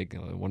bullpen. Take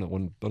one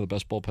of the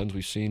best bullpens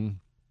we've seen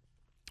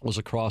was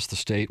across the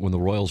state when the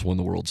Royals won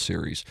the World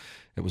Series.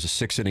 It was a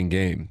 6-inning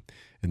game.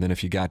 And then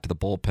if you got to the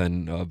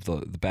bullpen of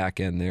the back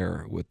end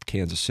there with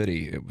Kansas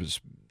City, it was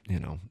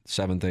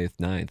 7th, 8th,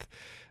 9th.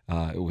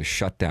 It was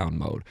shutdown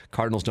mode.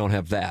 Cardinals don't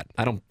have that.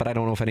 I don't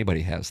know if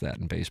anybody has that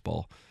in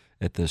baseball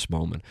at this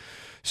moment.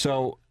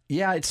 So,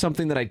 yeah, it's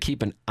something that I'd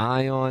keep an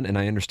eye on, and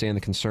I understand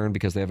the concern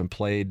because they haven't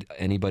played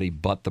anybody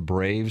but the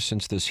Braves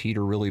since this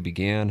heater really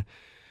began.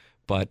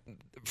 But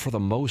for the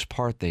most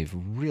part, they've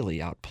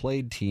really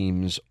outplayed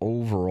teams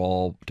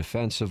overall,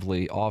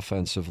 defensively,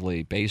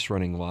 offensively, base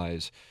running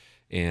wise,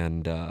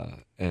 and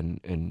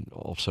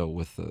also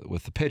with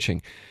the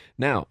pitching.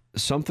 Now,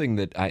 something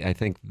that I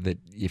think that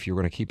if you're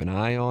going to keep an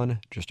eye on,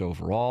 just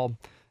overall,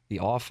 the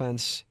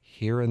offense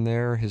here and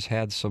there has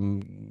had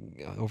some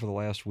over the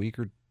last week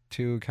or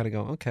two kind of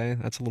go, okay,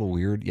 that's a little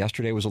weird.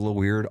 Yesterday was a little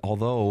weird,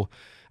 although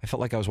I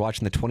felt like I was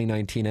watching the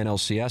 2019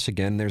 NLCS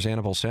again. There's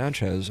Anibal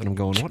Sanchez, and I'm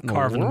going, what in the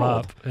world? Carving him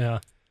up, yeah.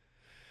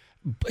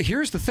 But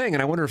here's the thing,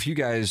 and I wonder if you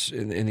guys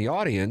in the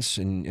audience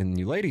and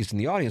you ladies in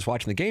the audience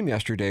watching the game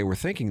yesterday were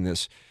thinking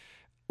this.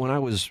 When I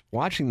was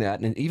watching that,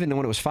 and even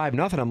when it was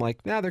 5-0, I'm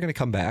like, they're going to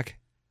come back.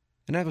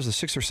 And that was the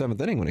 6th or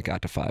 7th inning when it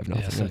got to 5-0.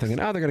 Yeah, I'm thinking,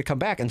 they're going to come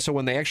back. And so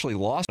when they actually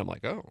lost, I'm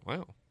like, oh,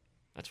 wow,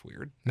 that's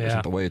weird. That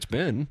isn't the way it's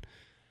been.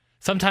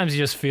 Sometimes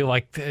you just feel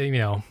like,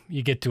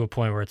 you get to a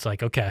point where it's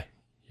like, okay,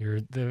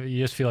 you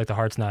just feel like the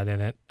heart's not in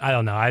it. I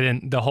don't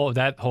know.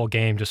 That whole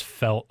game just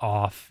felt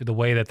off. The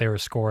way that they were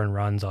scoring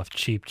runs off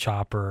cheap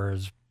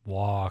choppers,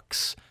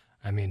 walks.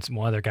 I mean,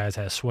 one of their guys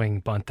had a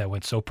swing bunt that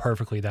went so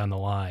perfectly down the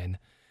line.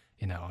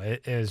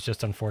 It is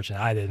just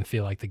unfortunate. I didn't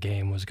feel like the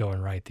game was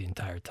going right the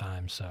entire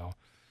time. So,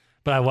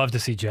 but I love to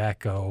see Jack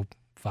go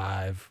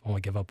 5,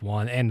 only give up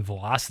 1, and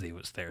velocity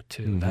was there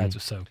too. Mm-hmm. That's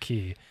just so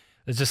key.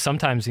 It's just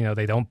sometimes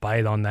they don't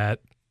bite on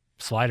that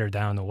slider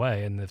down the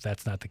way, and if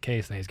that's not the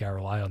case, then he's got to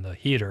rely on the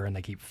heater, and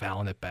they keep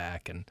fouling it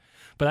back.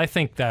 But I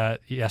think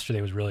that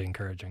yesterday was really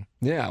encouraging.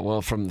 Yeah,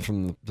 well, from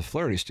the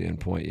Flaherty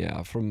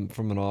standpoint, from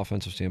an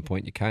offensive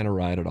standpoint, you kind of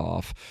ride it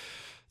off.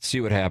 See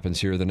what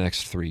happens here the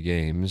next 3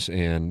 games,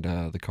 and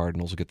the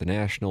Cardinals will get the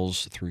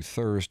Nationals through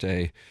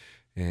Thursday,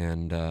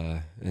 and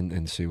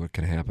see what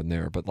can happen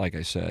there. But like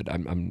I said,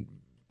 I'm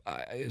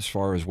as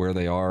far as where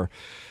they are,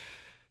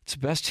 it's the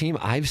best team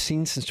I've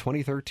seen since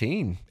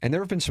 2013, and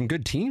there have been some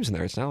good teams in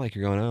there. It's not like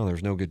you're going,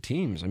 there's no good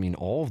teams. I mean,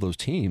 all of those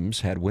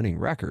teams had winning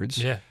records.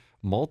 Yeah,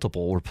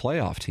 multiple were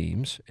playoff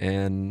teams,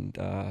 and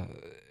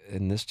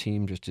this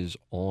team just is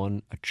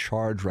on a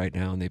charge right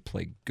now, and they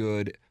play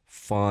good,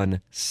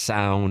 fun,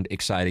 sound,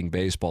 exciting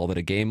baseball that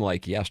a game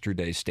like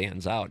yesterday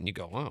stands out, and you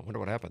go, I wonder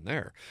what happened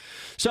there.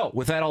 So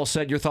with that all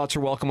said, your thoughts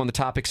are welcome on the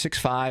topic.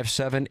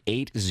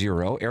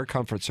 65780 Air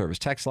Comfort Service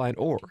text line,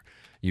 or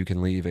you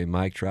can leave a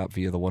mic drop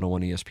via the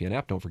 101 ESPN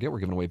app. Don't forget, we're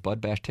giving away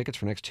Bud Bash tickets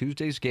for next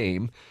Tuesday's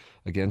game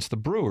against the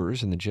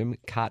Brewers in the Jim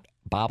Cott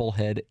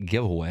bobblehead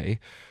giveaway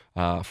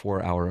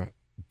for our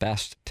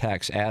best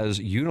text, as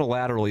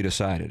unilaterally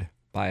decided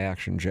by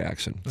Action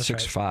Jackson.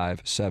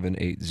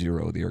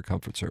 65780, the Air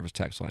Comfort Service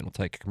text line. We'll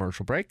take a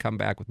commercial break, come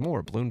back with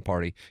more Balloon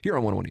Party here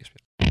on 101 ESPN.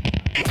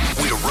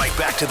 We're right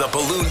back to the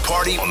Balloon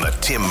Party on the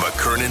Tim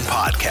McKernan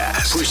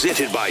Podcast.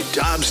 Presented by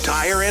Dobbs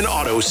Tire and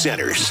Auto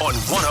Centers on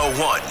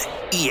 101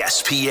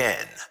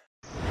 ESPN.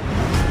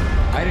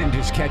 I didn't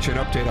just catch an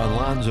update on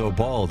Lonzo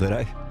Ball, did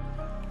I?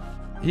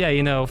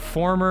 Yeah,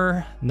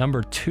 former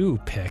number 2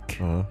 pick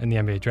in the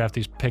NBA draft.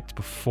 He's picked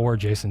before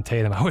Jason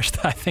Tatum.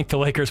 I think the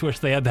Lakers wish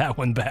they had that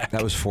one back.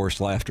 That was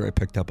forced laughter. I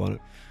picked up on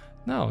it.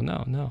 No.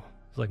 It was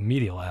like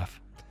media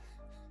laugh.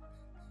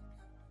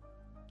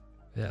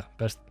 Yeah,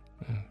 best.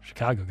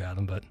 Chicago got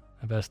him, but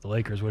I bet the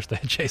Lakers wish they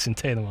had Jason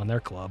Tatum on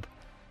their club.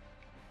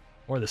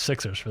 Or the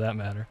Sixers, for that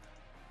matter.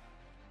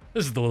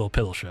 This is the Little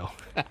Piddle Show.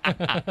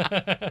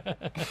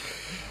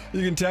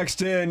 You can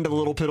text in to the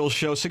Little Piddle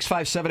Show,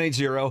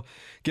 65780,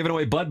 giving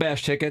away Bud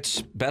Bash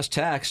tickets, best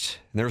text.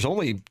 And there's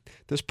only,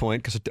 at this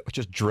point, because it's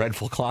just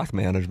dreadful clock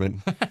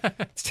management,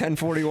 it's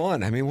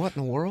 10:41. I mean, what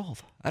in the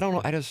world? I don't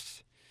know.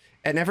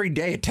 And every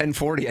day at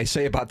 10:40, I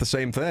say about the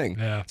same thing.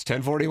 Yeah. It's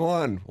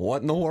 10:41.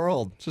 What in the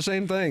world? It's the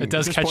same thing. It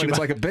does at this catch point, you it's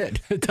by, like a bit.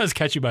 It does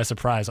catch you by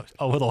surprise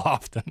a little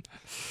often.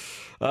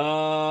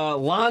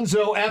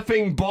 Lonzo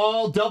effing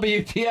Ball,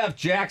 WTF,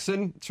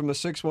 Jackson. It's from the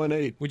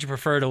 618. Would you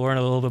prefer to learn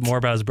a little bit more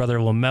about his brother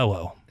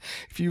LaMelo?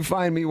 If you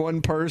find me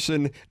one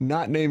person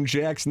not named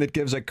Jackson that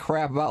gives a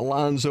crap about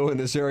Lonzo in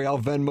this area, I'll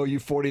Venmo you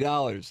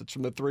 $40. It's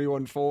from the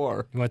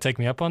 314. You want to take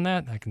me up on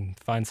that? I can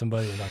find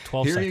somebody in about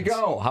 12 Here seconds. you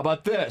go. How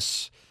about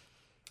this?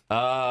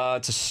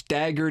 It's a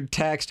staggered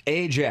text.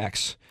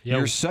 Ajax, Yo.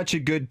 you're such a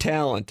good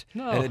talent.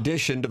 No. In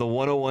addition to the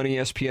 101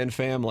 ESPN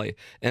family.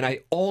 And I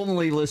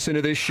only listen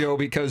to this show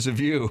because of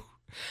you.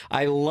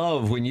 I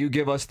love when you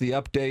give us the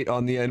update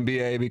on the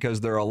NBA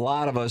because there are a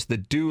lot of us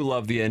that do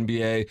love the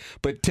NBA,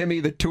 but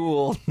Timmy the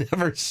Tool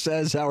never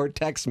says our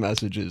text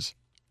messages.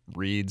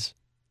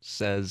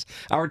 Says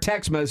our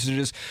text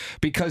messages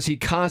because he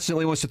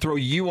constantly wants to throw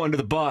you under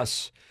the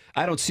bus.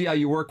 I don't see how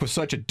you work with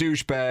such a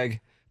douchebag.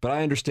 But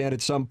I understand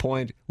at some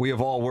point we have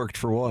all worked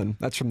for one.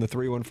 That's from the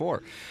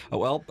 314.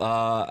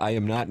 I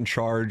am not in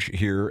charge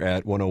here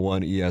at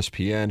 101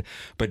 ESPN.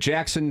 But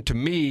Jackson, to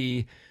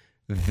me,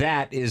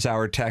 that is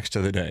our text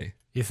of the day.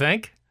 You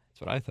think?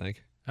 That's what I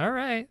think. All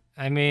right.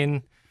 I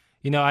mean,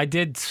 I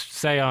did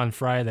say on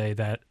Friday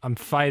that I'm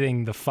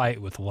fighting the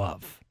fight with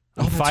love.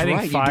 I'm fighting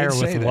right. fire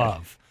with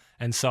love.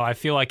 And so I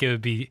feel like it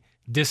would be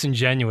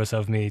disingenuous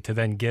of me to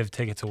then give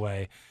tickets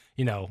away.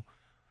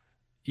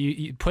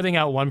 You putting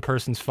out one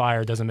person's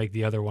fire doesn't make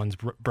the other one's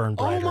burn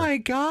brighter. Oh, my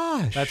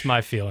gosh. That's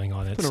my feeling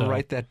on it. I'm going to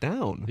write that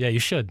down. Yeah, you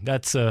should.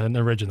 That's an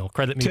original.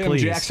 Credit me, Tim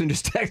please. Jackson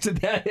just texted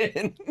that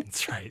in.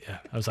 That's right. Yeah,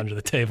 I was under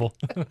the table.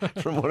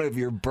 From one of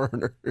your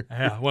burners.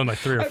 Yeah, one of my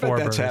 3 or 4 I bet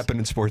burners. that's happened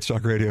in sports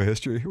talk radio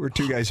history where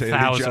two guys hated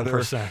each other.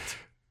 1,000%.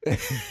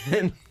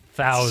 And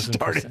 1,000%.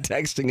 started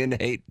texting in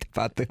hate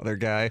about the other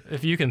guy.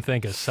 If you can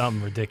think of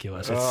something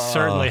ridiculous, it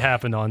certainly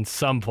happened on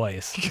some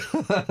place.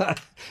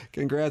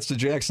 Congrats to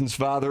Jackson's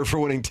father for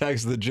winning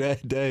text of the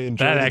day and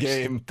the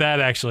game. That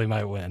actually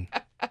might win,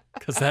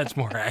 because that's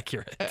more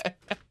accurate.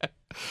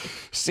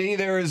 See,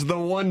 there is the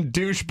one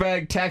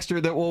douchebag texter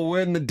that will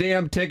win the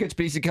damn tickets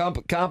because he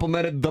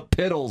complimented the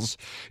Piddles.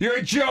 You're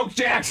a joke,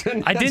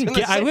 Jackson.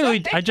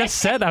 I just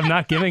said I'm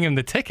not giving him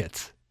the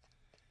tickets.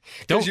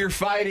 Because you're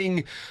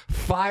fighting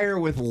fire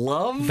with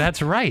love?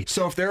 That's right.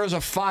 So if there is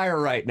a fire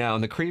right now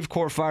and the Creve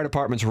Coeur Fire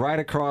Department's right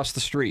across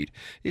the street,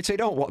 you'd say,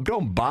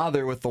 don't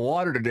bother with the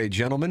water today,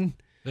 gentlemen.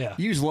 Yeah.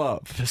 Use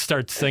love. Just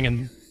start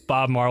singing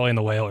Bob Marley and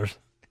the Wailers.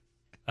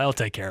 I'll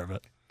take care of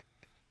it.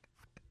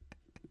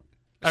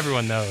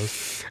 Everyone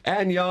knows.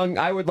 And Young,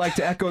 I would like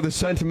to echo the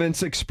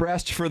sentiments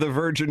expressed for the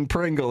Virgin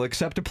Pringle,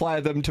 except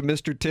apply them to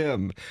Mr.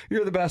 Tim.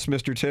 You're the best,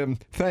 Mr. Tim.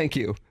 Thank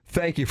you.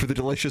 Thank you for the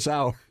delicious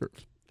hour.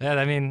 Yeah,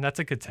 I mean, that's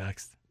a good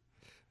text.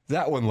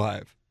 That one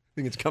live. I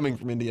think it's coming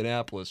from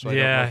Indianapolis. So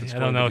I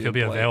don't know if he'll be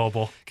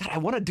available. God, I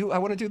want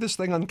to do this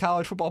thing on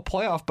college football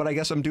playoff, but I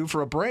guess I'm due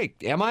for a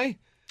break. Am I?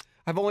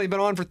 I've only been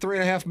on for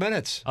 3.5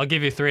 minutes. I'll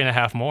give you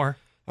 3.5 more.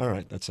 All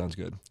right, that sounds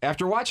good.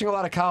 After watching a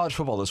lot of college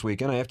football this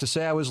weekend, I have to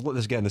say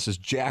this is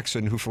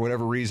Jackson, who for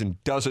whatever reason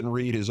doesn't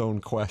read his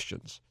own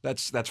questions.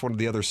 That's one of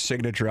the other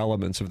signature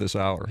elements of this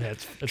hour. Yeah,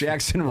 it's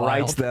Jackson wild.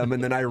 writes them,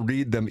 and then I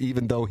read them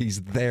even though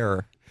he's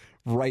there.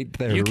 Right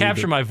there. You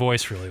capture my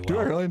voice really well. Do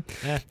I really?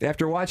 Yeah.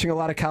 After watching a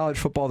lot of college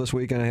football this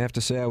weekend, I have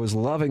to say I was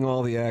loving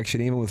all the action,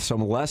 even with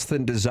some less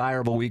than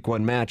desirable Week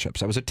 1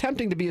 matchups. I was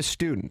attempting to be a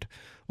student.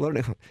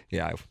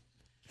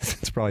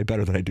 It's probably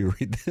better that I do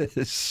read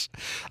this.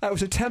 I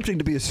was attempting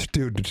to be a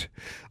student,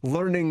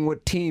 learning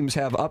what teams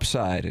have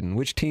upside and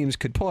which teams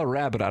could pull a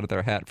rabbit out of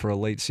their hat for a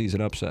late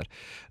season upset.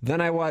 Then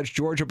I watched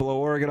Georgia blow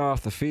Oregon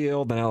off the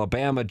field, then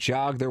Alabama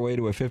jogged their way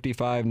to a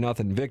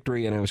 55-0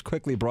 victory, and I was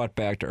quickly brought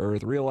back to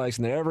earth,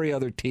 realizing that every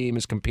other team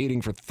is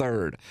competing for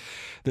third.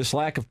 This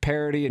lack of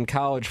parity in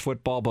college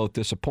football both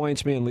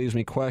disappoints me and leaves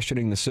me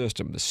questioning the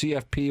system. The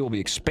CFP will be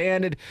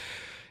expanded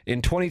in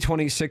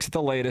 2026 at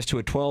the latest to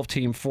a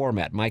 12-team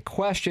format. My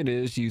question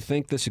is, do you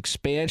think this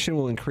expansion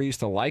will increase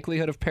the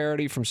likelihood of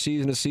parity from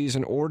season to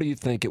season, or do you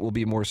think it will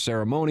be more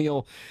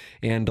ceremonial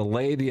and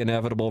delay the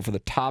inevitable for the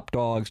top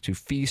dogs to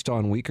feast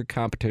on weaker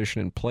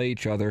competition and play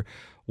each other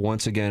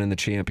once again in the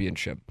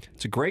championship?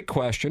 It's a great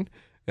question.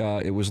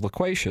 It was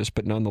loquacious,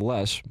 but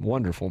nonetheless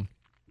wonderful.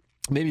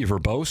 Maybe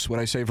verbose.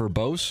 Would I say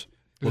verbose?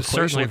 It was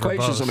certainly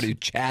loquacious verbose. Is somebody who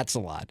chats a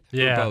lot.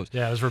 Yeah, Verbose.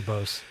 yeah, it was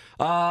verbose.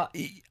 I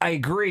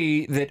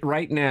agree that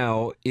right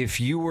now, if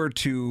you were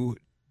to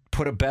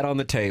put a bet on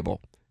the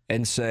table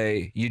and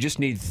say you just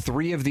need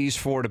 3 of these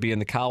 4 to be in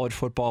the college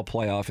football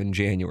playoff in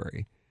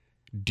January,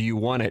 do you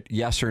want it,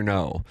 yes or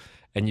no?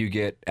 And you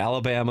get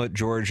Alabama,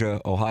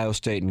 Georgia, Ohio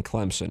State, and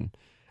Clemson.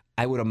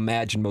 I would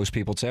imagine most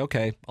people would say,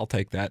 okay, I'll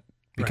take that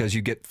because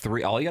you get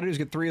 3. All you got to do is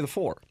get 3 of the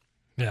 4.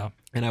 Yeah.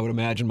 And I would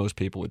imagine most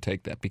people would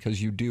take that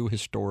because you do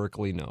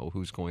historically know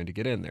who's going to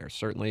get in there.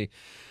 Certainly,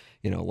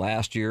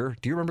 last year,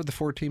 do you remember the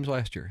 4 teams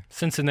last year?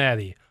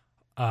 Cincinnati,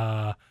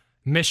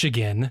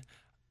 Michigan,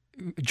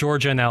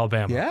 Georgia, and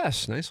Alabama.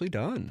 Yes, nicely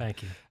done.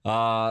 Thank you.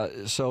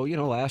 So,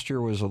 last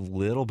year was a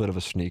little bit of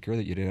a sneaker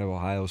that you didn't have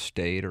Ohio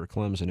State or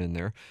Clemson in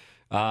there.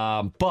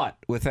 But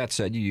with that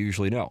said, you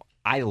usually know.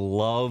 I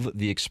love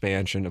the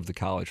expansion of the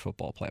college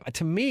football playoff.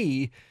 To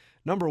me,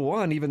 number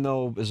one, even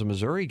though as a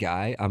Missouri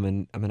guy, I'm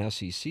an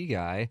SEC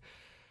guy,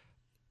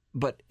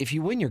 but if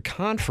you win your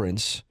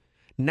conference,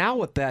 now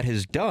what that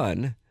has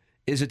done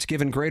is it's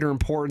given greater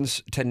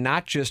importance to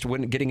not just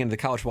getting into the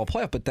college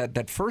football playoff, but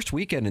that first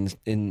weekend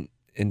in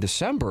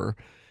December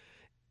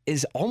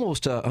is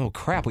almost oh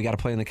crap, we got to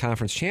play in the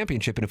conference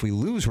championship, and if we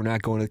lose, we're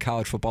not going to the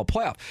college football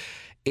playoff.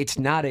 It's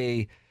not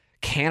a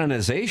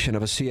canonization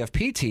of a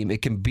CFP team.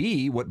 It can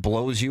be what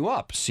blows you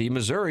up. See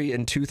Missouri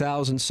in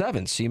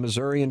 2007. See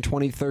Missouri in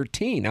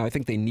 2013. Now, I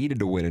think they needed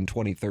to win in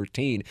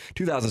 2013.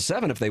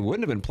 2007, if they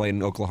wouldn't have been playing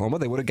in Oklahoma,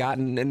 they would have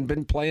gotten and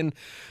been playing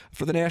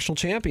for the national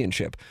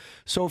championship.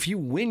 So if you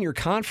win your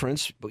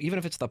conference, even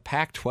if it's the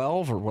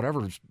Pac-12 or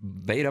whatever's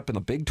made up in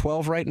the Big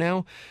 12 right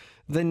now,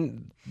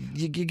 then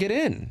you get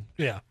in.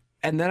 Yeah.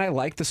 And then I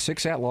like the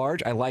 6 at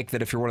large. I like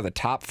that if you're one of the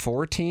top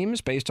 4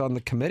 teams based on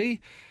the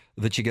committee,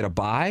 that you get a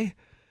bye.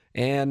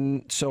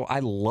 And so I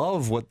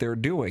love what they're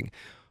doing.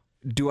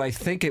 Do I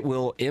think it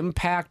will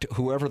impact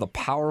whoever the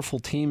powerful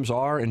teams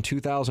are in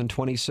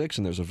 2026?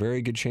 And there's a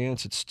very good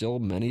chance it's still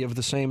many of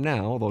the same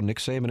now, although Nick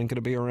Saban ain't going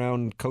to be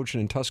around coaching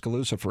in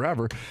Tuscaloosa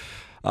forever.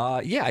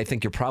 Yeah, I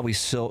think you'll probably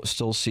still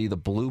see the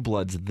blue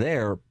bloods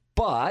there.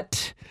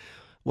 But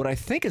what I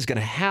think is going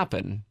to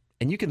happen,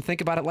 and you can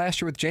think about it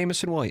last year with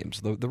Jamison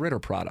Williams, the Ritter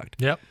product.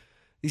 Yep.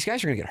 These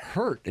guys are going to get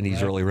hurt in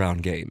these early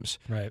round games.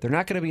 Right. They're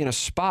not going to be in a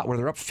spot where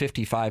they're up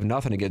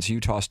 55-0 against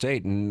Utah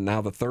State and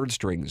now the third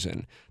string's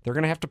in. They're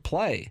going to have to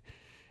play.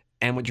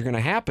 And what you're going to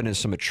happen is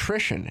some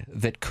attrition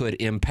that could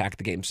impact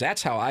the games.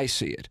 That's how I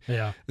see it.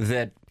 Yeah.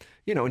 That,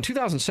 in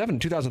 2007 and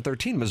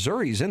 2013,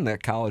 Missouri's in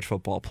that college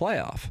football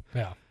playoff.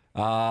 Yeah.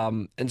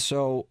 And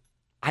so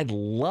I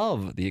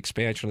love the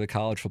expansion of the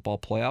college football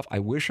playoff. I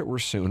wish it were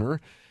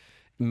sooner.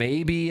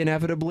 Maybe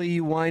inevitably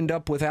you wind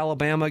up with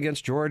Alabama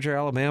against Georgia,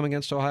 Alabama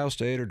against Ohio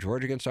State, or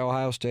Georgia against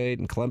Ohio State,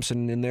 and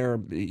Clemson in there,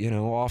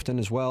 often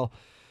as well.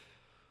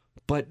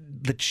 But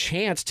the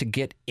chance to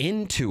get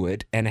into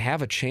it and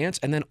have a chance,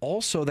 and then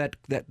also that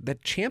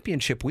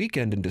championship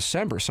weekend in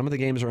December, some of the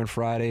games are on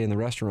Friday and the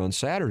rest are on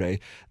Saturday,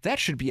 that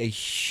should be a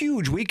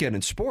huge weekend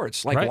in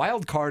sports, like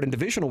wild card and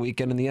divisional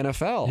weekend in the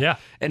NFL. Yeah.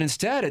 And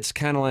instead it's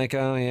kind of like,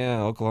 oh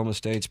yeah, Oklahoma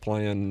State's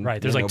playing. Right,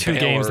 there's like 2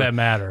 Baylor, games that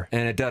matter.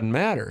 And it doesn't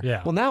matter.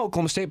 Yeah. Well, now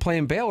Oklahoma State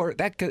playing Baylor,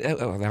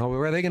 now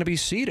where are they going to be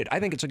seated? I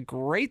think it's a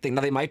great thing.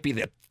 Now they might be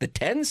the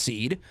 10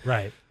 seed.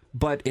 Right.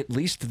 But at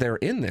least they're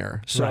in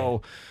there. So...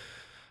 Right.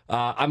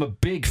 I'm a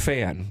big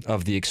fan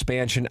of the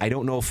expansion. I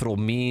don't know if it'll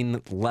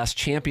mean less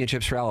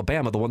championships for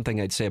Alabama. The one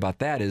thing I'd say about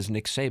that is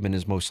Nick Saban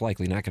is most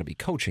likely not going to be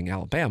coaching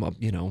Alabama.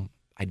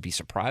 I'd be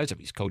surprised if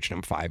he's coaching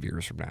them 5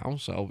 years from now.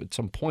 So at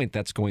some point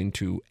that's going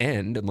to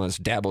end unless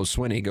Dabo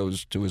Swinney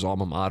goes to his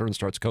alma mater and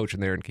starts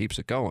coaching there and keeps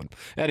it going.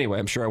 Anyway,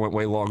 I'm sure I went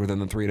way longer than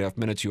the 3.5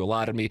 minutes you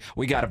allotted me.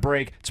 We got a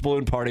break. It's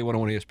Balloon Party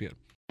 101 ESPN.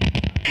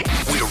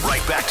 We're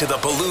right back to the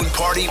Balloon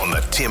Party on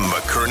the Tim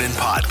McKernan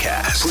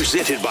Podcast.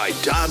 Presented by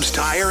Dobbs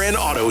Tire and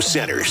Auto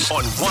Centers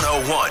on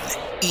 101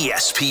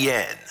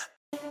 ESPN.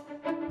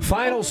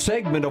 Final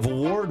segment of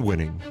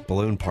award-winning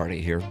Balloon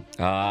Party here. Tim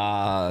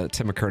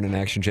McKernan,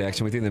 Action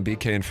Jackson with you, then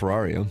BK and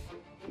Ferrario.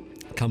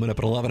 Coming up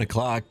at 11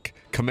 o'clock,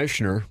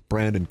 Commissioner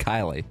Brandon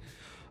Kiley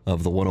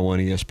of the 101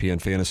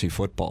 ESPN Fantasy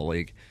Football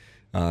League.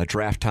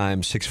 Draft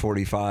time,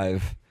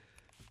 6:45,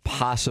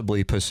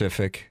 possibly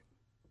Pacific.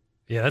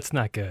 Yeah, that's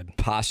not good.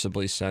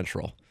 Possibly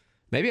Central.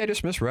 Maybe I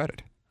just misread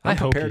it. I'm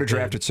prepared to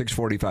draft at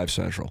 6:45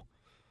 Central.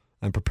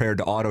 I'm prepared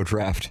to auto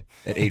draft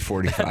at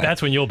 8:45.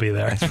 That's when you'll be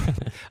there.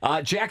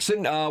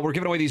 Jackson, we're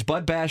giving away these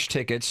Bud Bash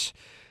tickets.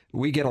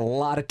 We get a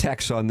lot of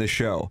texts on this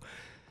show.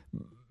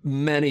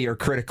 Many are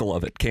critical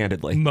of it,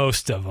 candidly.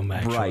 Most of them,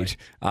 actually.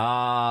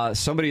 Right.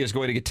 Somebody is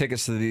going to get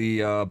tickets to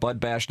the Bud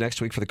Bash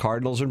next week for the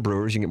Cardinals and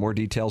Brewers. You can get more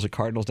details at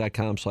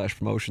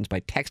cardinals.com/promotions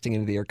by texting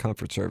into the Air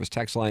Comfort Service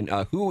text line.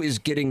 Who is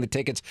getting the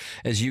tickets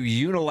as you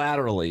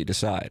unilaterally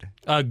decide?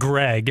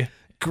 Greg.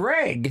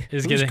 Greg?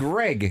 Who's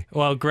Greg?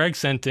 Well, Greg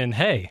sent in,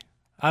 hey,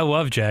 I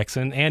love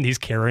Jackson, and he's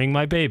carrying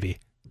my baby.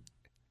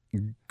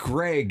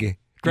 Greg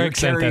sent that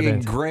carrying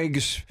in.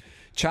 Greg's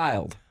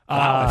child.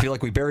 Wow, I feel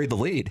like we buried the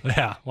lead.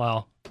 Yeah,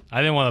 well,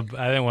 I didn't want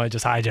to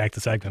just hijack the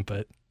segment,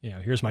 but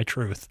here's my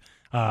truth.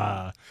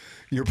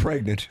 You're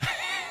pregnant.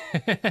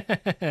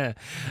 Yeah,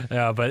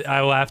 but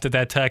I laughed at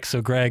that text.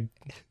 So, Greg,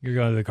 you're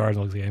going to the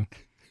Cardinals game.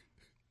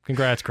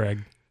 Congrats, Greg.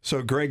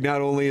 So, Greg not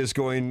only is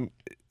going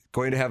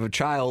to have a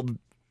child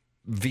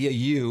via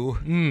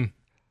you,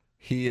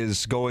 He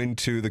is going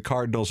to the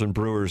Cardinals and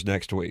Brewers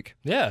next week.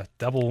 Yeah,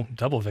 double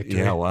victory.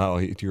 Yeah, wow.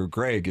 Your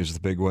Greg is the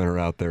big winner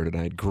out there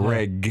tonight.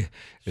 Greg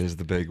is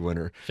the big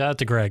winner. Shout out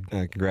to Greg.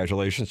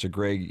 Congratulations to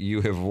Greg.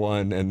 You have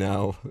won, and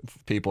now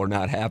people are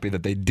not happy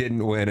that they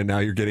didn't win, and now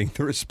you're getting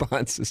the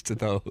responses to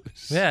those.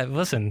 Yeah,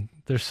 listen,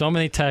 there's so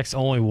many texts,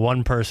 only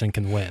one person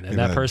can win, and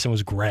that person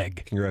was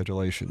Greg.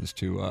 Congratulations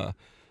to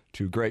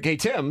Greg. Hey,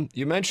 Tim,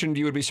 you mentioned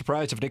you would be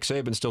surprised if Nick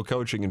Saban's still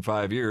coaching in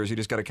 5 years. He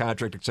just got a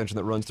contract extension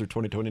that runs through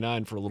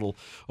 2029 for a little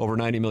over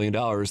 $90 million.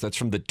 That's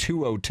from the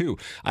 202.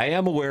 I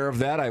am aware of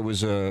that. I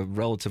was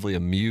relatively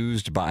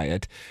amused by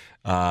it.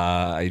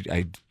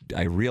 I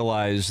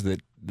realize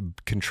that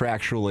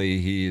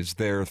contractually he is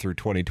there through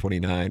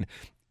 2029.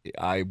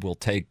 I will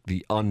take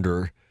the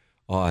under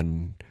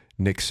on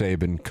Nick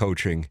Saban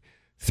coaching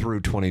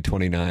through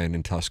 2029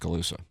 in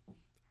Tuscaloosa.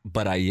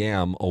 But I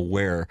am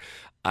aware.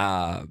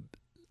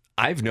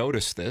 I've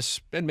noticed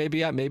this, and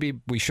maybe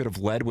we should have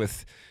led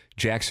with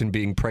Jackson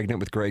being pregnant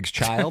with Greg's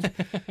child,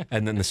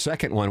 and then the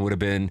second one would have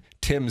been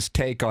Tim's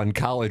take on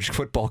college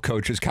football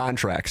coaches'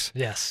 contracts.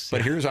 Yes,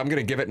 but I'm going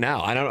to give it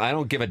now. I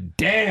don't give a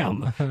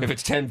damn if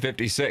it's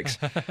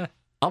 10:56.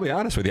 I'll be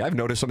honest with you. I've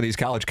noticed some of these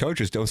college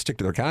coaches don't stick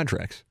to their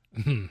contracts.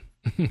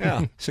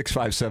 Yeah,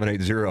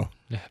 65780.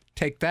 Yeah.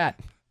 Take that.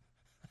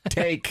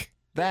 Take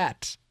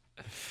that.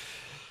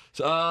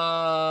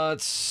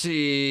 Let's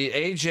see.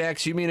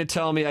 Ajax, you mean to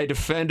tell me I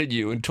defended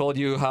you and told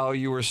you how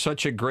you were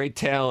such a great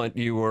talent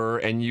you were,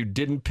 and you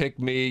didn't pick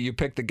me. You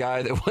picked the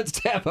guy that wants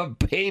to have a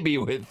baby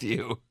with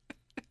you.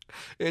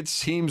 It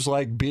seems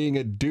like being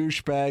a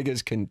douchebag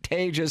is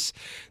contagious.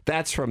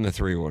 That's from the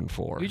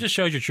 314. You just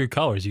showed your true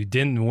colors. You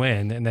didn't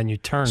win, and then you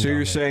turned. So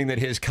you're saying that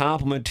his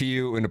compliment to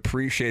you and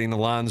appreciating the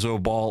Lonzo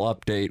Ball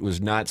update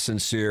was not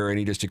sincere, and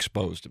he just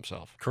exposed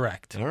himself.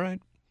 Correct. All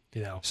right.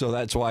 So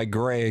that's why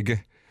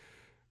Greg,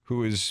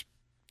 who is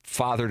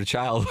father to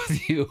child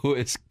with you,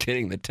 is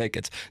getting the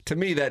tickets. To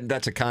me,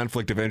 that's a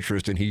conflict of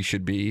interest, and he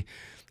should be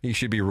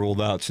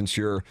ruled out since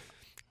you're,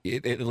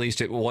 at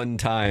least at one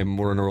time,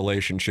 we're in a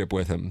relationship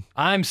with him.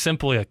 I'm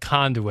simply a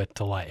conduit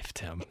to life,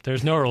 Tim.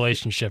 There's no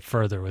relationship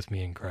further with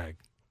me and Greg.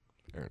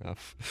 Fair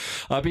enough.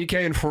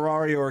 BK and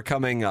Ferrario are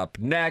coming up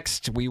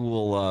next. We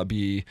will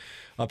be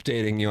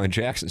updating you on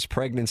Jackson's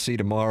pregnancy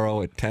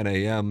tomorrow at 10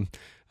 a.m.,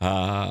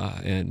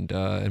 and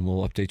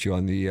we'll update you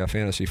on the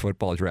fantasy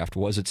football draft.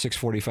 Was it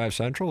 6:45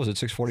 Central? Was it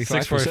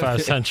 6:45?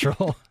 6:45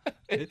 Central.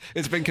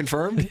 It's been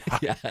confirmed?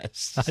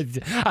 Yes.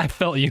 I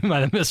felt you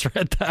might have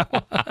misread that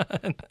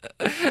one.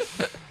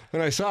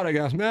 When I saw it, I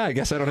go, I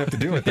guess I don't have to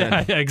do it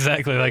then. Yeah,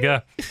 exactly.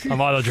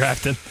 I'm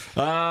auto-drafting.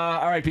 All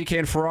right, BK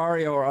and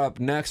Ferrario are up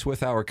next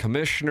with our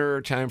commissioner.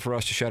 Time for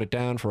us to shut it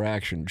down for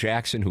Action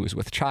Jackson, who is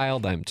with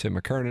child. I'm Tim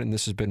McKernan, and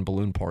this has been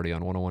Balloon Party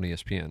on 101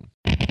 ESPN.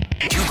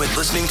 You've been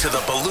listening to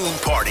the Balloon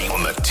Party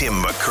on the Tim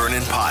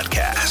McKernan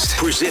Podcast.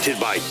 Presented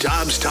by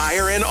Dobbs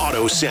Tire and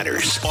Auto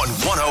Centers on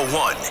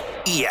 101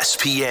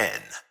 ESPN.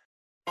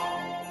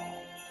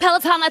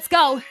 Peloton, let's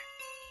go.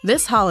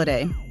 This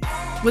holiday,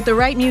 with the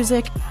right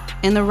music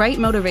and the right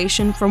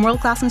motivation from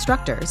world-class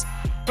instructors,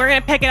 we're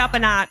going to pick it up a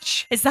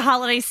notch. It's the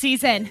holiday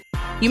season.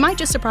 You might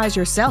just surprise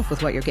yourself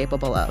with what you're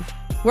capable of.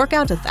 Work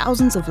out to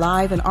thousands of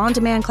live and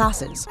on-demand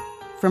classes,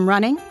 from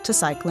running to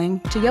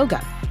cycling to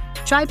yoga.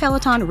 Try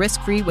Peloton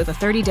risk-free with a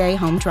 30-day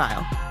home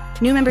trial.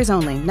 New members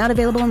only, not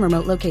available in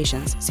remote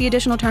locations. See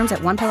additional terms at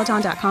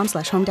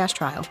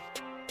onepeloton.com/home-trial.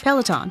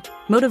 Peloton,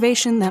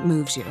 motivation that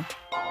moves you.